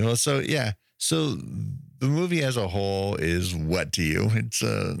my. Well, so yeah. So the movie as a whole is what to you? It's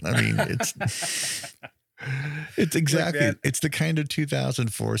it's exactly, Look, it's the kind of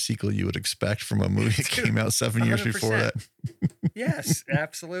 2004 sequel you would expect from a movie that came out 7 years 100%. Before that. Yes,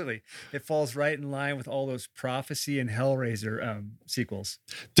 absolutely. It falls right in line with all those Prophecy and Hellraiser sequels.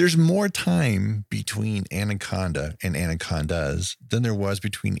 There's more time between Anaconda and Anacondas than there was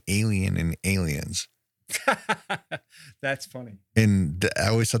between Alien and Aliens. That's funny. And I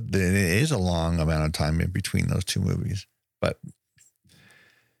always thought that it is a long amount of time in between those two movies, but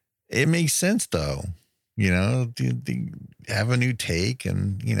it makes sense though. They have a new take,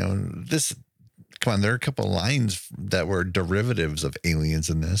 and this. come on, there are a couple lines that were derivatives of aliens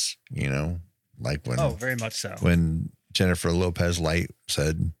in this, you know, like when very much so. when Jennifer Lopez Light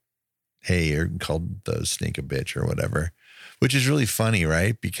said, "Hey, you're called the snake a bitch" or whatever, which is really funny,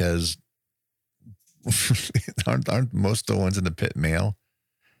 right? Because aren't most of the ones in the pit male?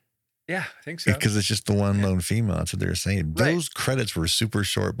 Yeah, I think so. Because it's just the one lone female. That's what they were saying. Right. Those credits were super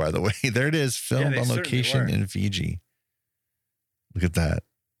short, by the way. There it is, filmed they on certainly location were. in Fiji. Look at that.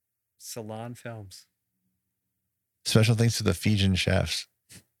 Salon Films. Special thanks to the Fijian chefs.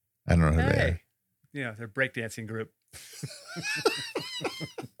 I don't know who they are. Hey, you know, they're breakdancing group.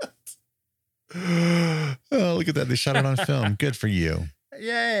 Oh, look at that. They shot it on film. Good for you.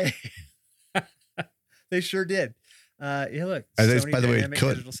 Yay. They sure did. Yeah, look. Are those, Sony by the way, Dynamic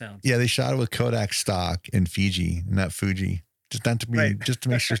Digital Sound. Yeah, they shot it with Kodak stock in Fiji, not Fuji. Just not to be, Right. just to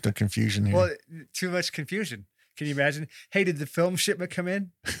make sure there's no confusion here. Well, too much confusion. Can you imagine? Hey, did the film shipment come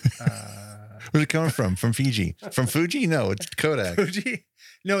in? Where's it coming from? From Fiji? From Fuji? No, it's Kodak. Fuji?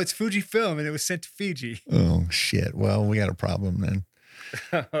 No, it's Fujifilm, and it was sent to Fiji. Oh shit. Well, we got a problem then.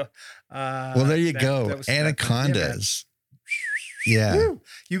 Well, there you go. that was- Anacondas. Yeah. Woo.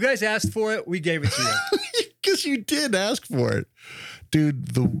 You guys asked for it. We gave it to you. Because you did ask for it.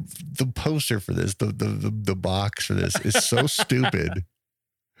 Dude, the poster for this, the box for this is so stupid.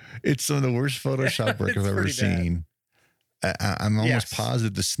 It's some of the worst Photoshop work It's I've ever pretty bad. seen. I'm almost Yes.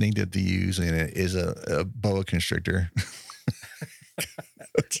 positive the snake that they use in it is a boa constrictor.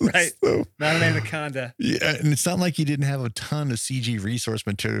 Right. So, Not an anaconda. yeah, and it's not like you didn't have a ton of CG resource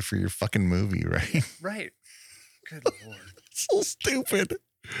material for your fucking movie, right? Right. Good Lord. So stupid.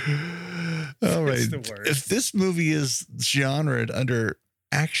 All right. It's the worst. If this movie is genred under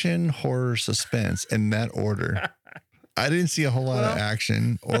action, horror, suspense in that order, I didn't see a whole lot of Well-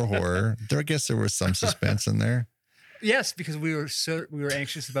 action or horror. I guess there was some suspense in there. Yes, because we were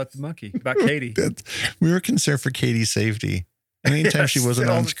anxious about the monkey, about Katie. We were concerned for Katie's safety. Anytime she Yes, wasn't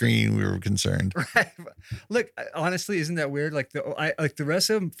all on the- screen, we were concerned. Right. Look, honestly, isn't that weird? Like the rest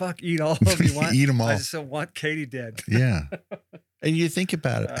of them, fuck, eat all of them you want. Eat 'em all. I just don't want Katie dead. Yeah. And you think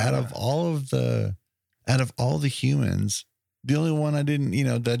about it, out of all the humans, the only one I didn't,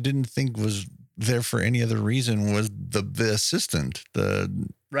 that I didn't think was there for any other reason was the assistant, the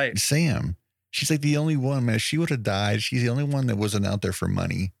Right. Sam. She's like the only one, man. If she would have died, she's the only one that wasn't out there for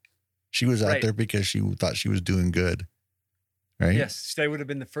money. She was out Right. there because she thought she was doing good. Right? Yes, they would have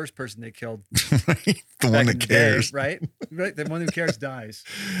been the first person they killed. The one back in that the cares. day, right? Right. The one who cares dies.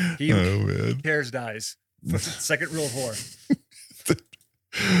 He who Oh, man. cares dies. Second rule of horror.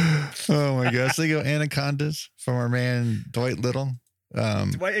 Oh, my gosh. So you go Anacondas from our man, Dwight Little.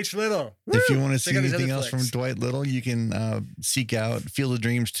 Dwight H. Little. If you Woo! want to Check see out his anything other else from flicks. Dwight Little, you can seek out Field of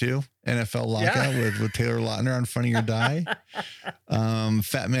Dreams 2, NFL Lockout with Taylor Lautner on Front of Your Die.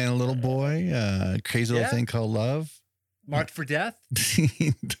 Fat Man and Little Boy, Crazy Little Yeah. Thing Called Love, Marked for Death.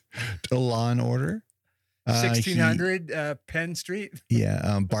 to Law and Order. 1600 Penn Street.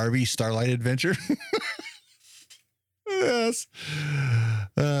 Barbie Starlight Adventure. Yes.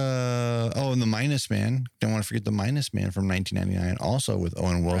 And The Minus Man. Don't want to forget The Minus Man from 1999, also with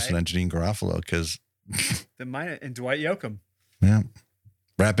Owen Wilson Right. and Janine Garofalo, because And Dwight Yoakam. yeah,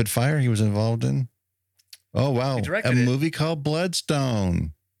 Rapid Fire he was involved in. Oh wow, He a directed it. movie called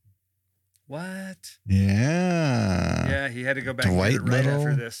Bloodstone. What? Yeah, Yeah, he had to go back Dwight and get it right Little.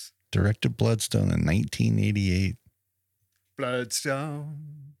 after this. Directed Bloodstone in 1988. Bloodstone.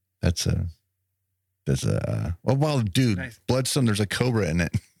 That's a oh wow, dude, Nice. Bloodstone. There's a cobra in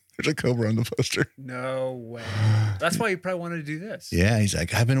it. There's a cobra on the poster. No way. That's why he probably wanted to do this. Yeah, he's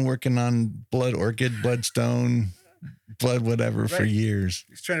like, I've been working on Blood Orchid, Bloodstone, Blood whatever for Right. years.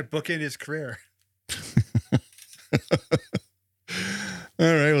 He's trying to book in his career. All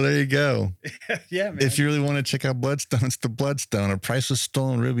right, well there you go. Yeah, man. If you really want to check out Bloodstone, it's the Bloodstone. A priceless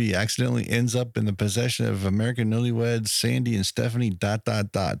stolen ruby accidentally ends up in the possession of American newlyweds Sandy and Stephanie. ...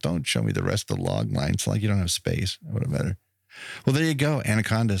 Don't show me the rest of the log line. It's like you don't have space. What better? Well, there you go.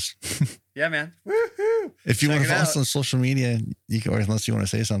 Anacondas. Yeah, man. Woohoo. If you Check want to it follow us out. on social media, you can, or unless you want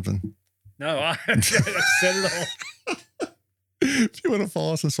to say something. No, I said it all. If you want to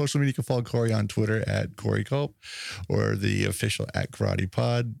follow us on social media, you can follow Corey on Twitter at Corey Culp or the official at Karate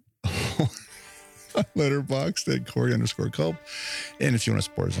Pod on Letterboxd at Corey_Culp. And if you want to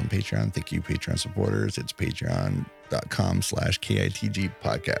support us on Patreon, thank you, Patreon supporters. It's patreon.com/KITG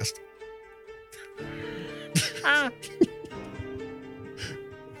podcast.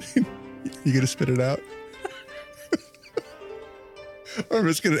 You gonna spit it out? Or I'm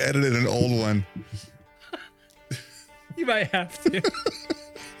just gonna edit in an old one. You might have to.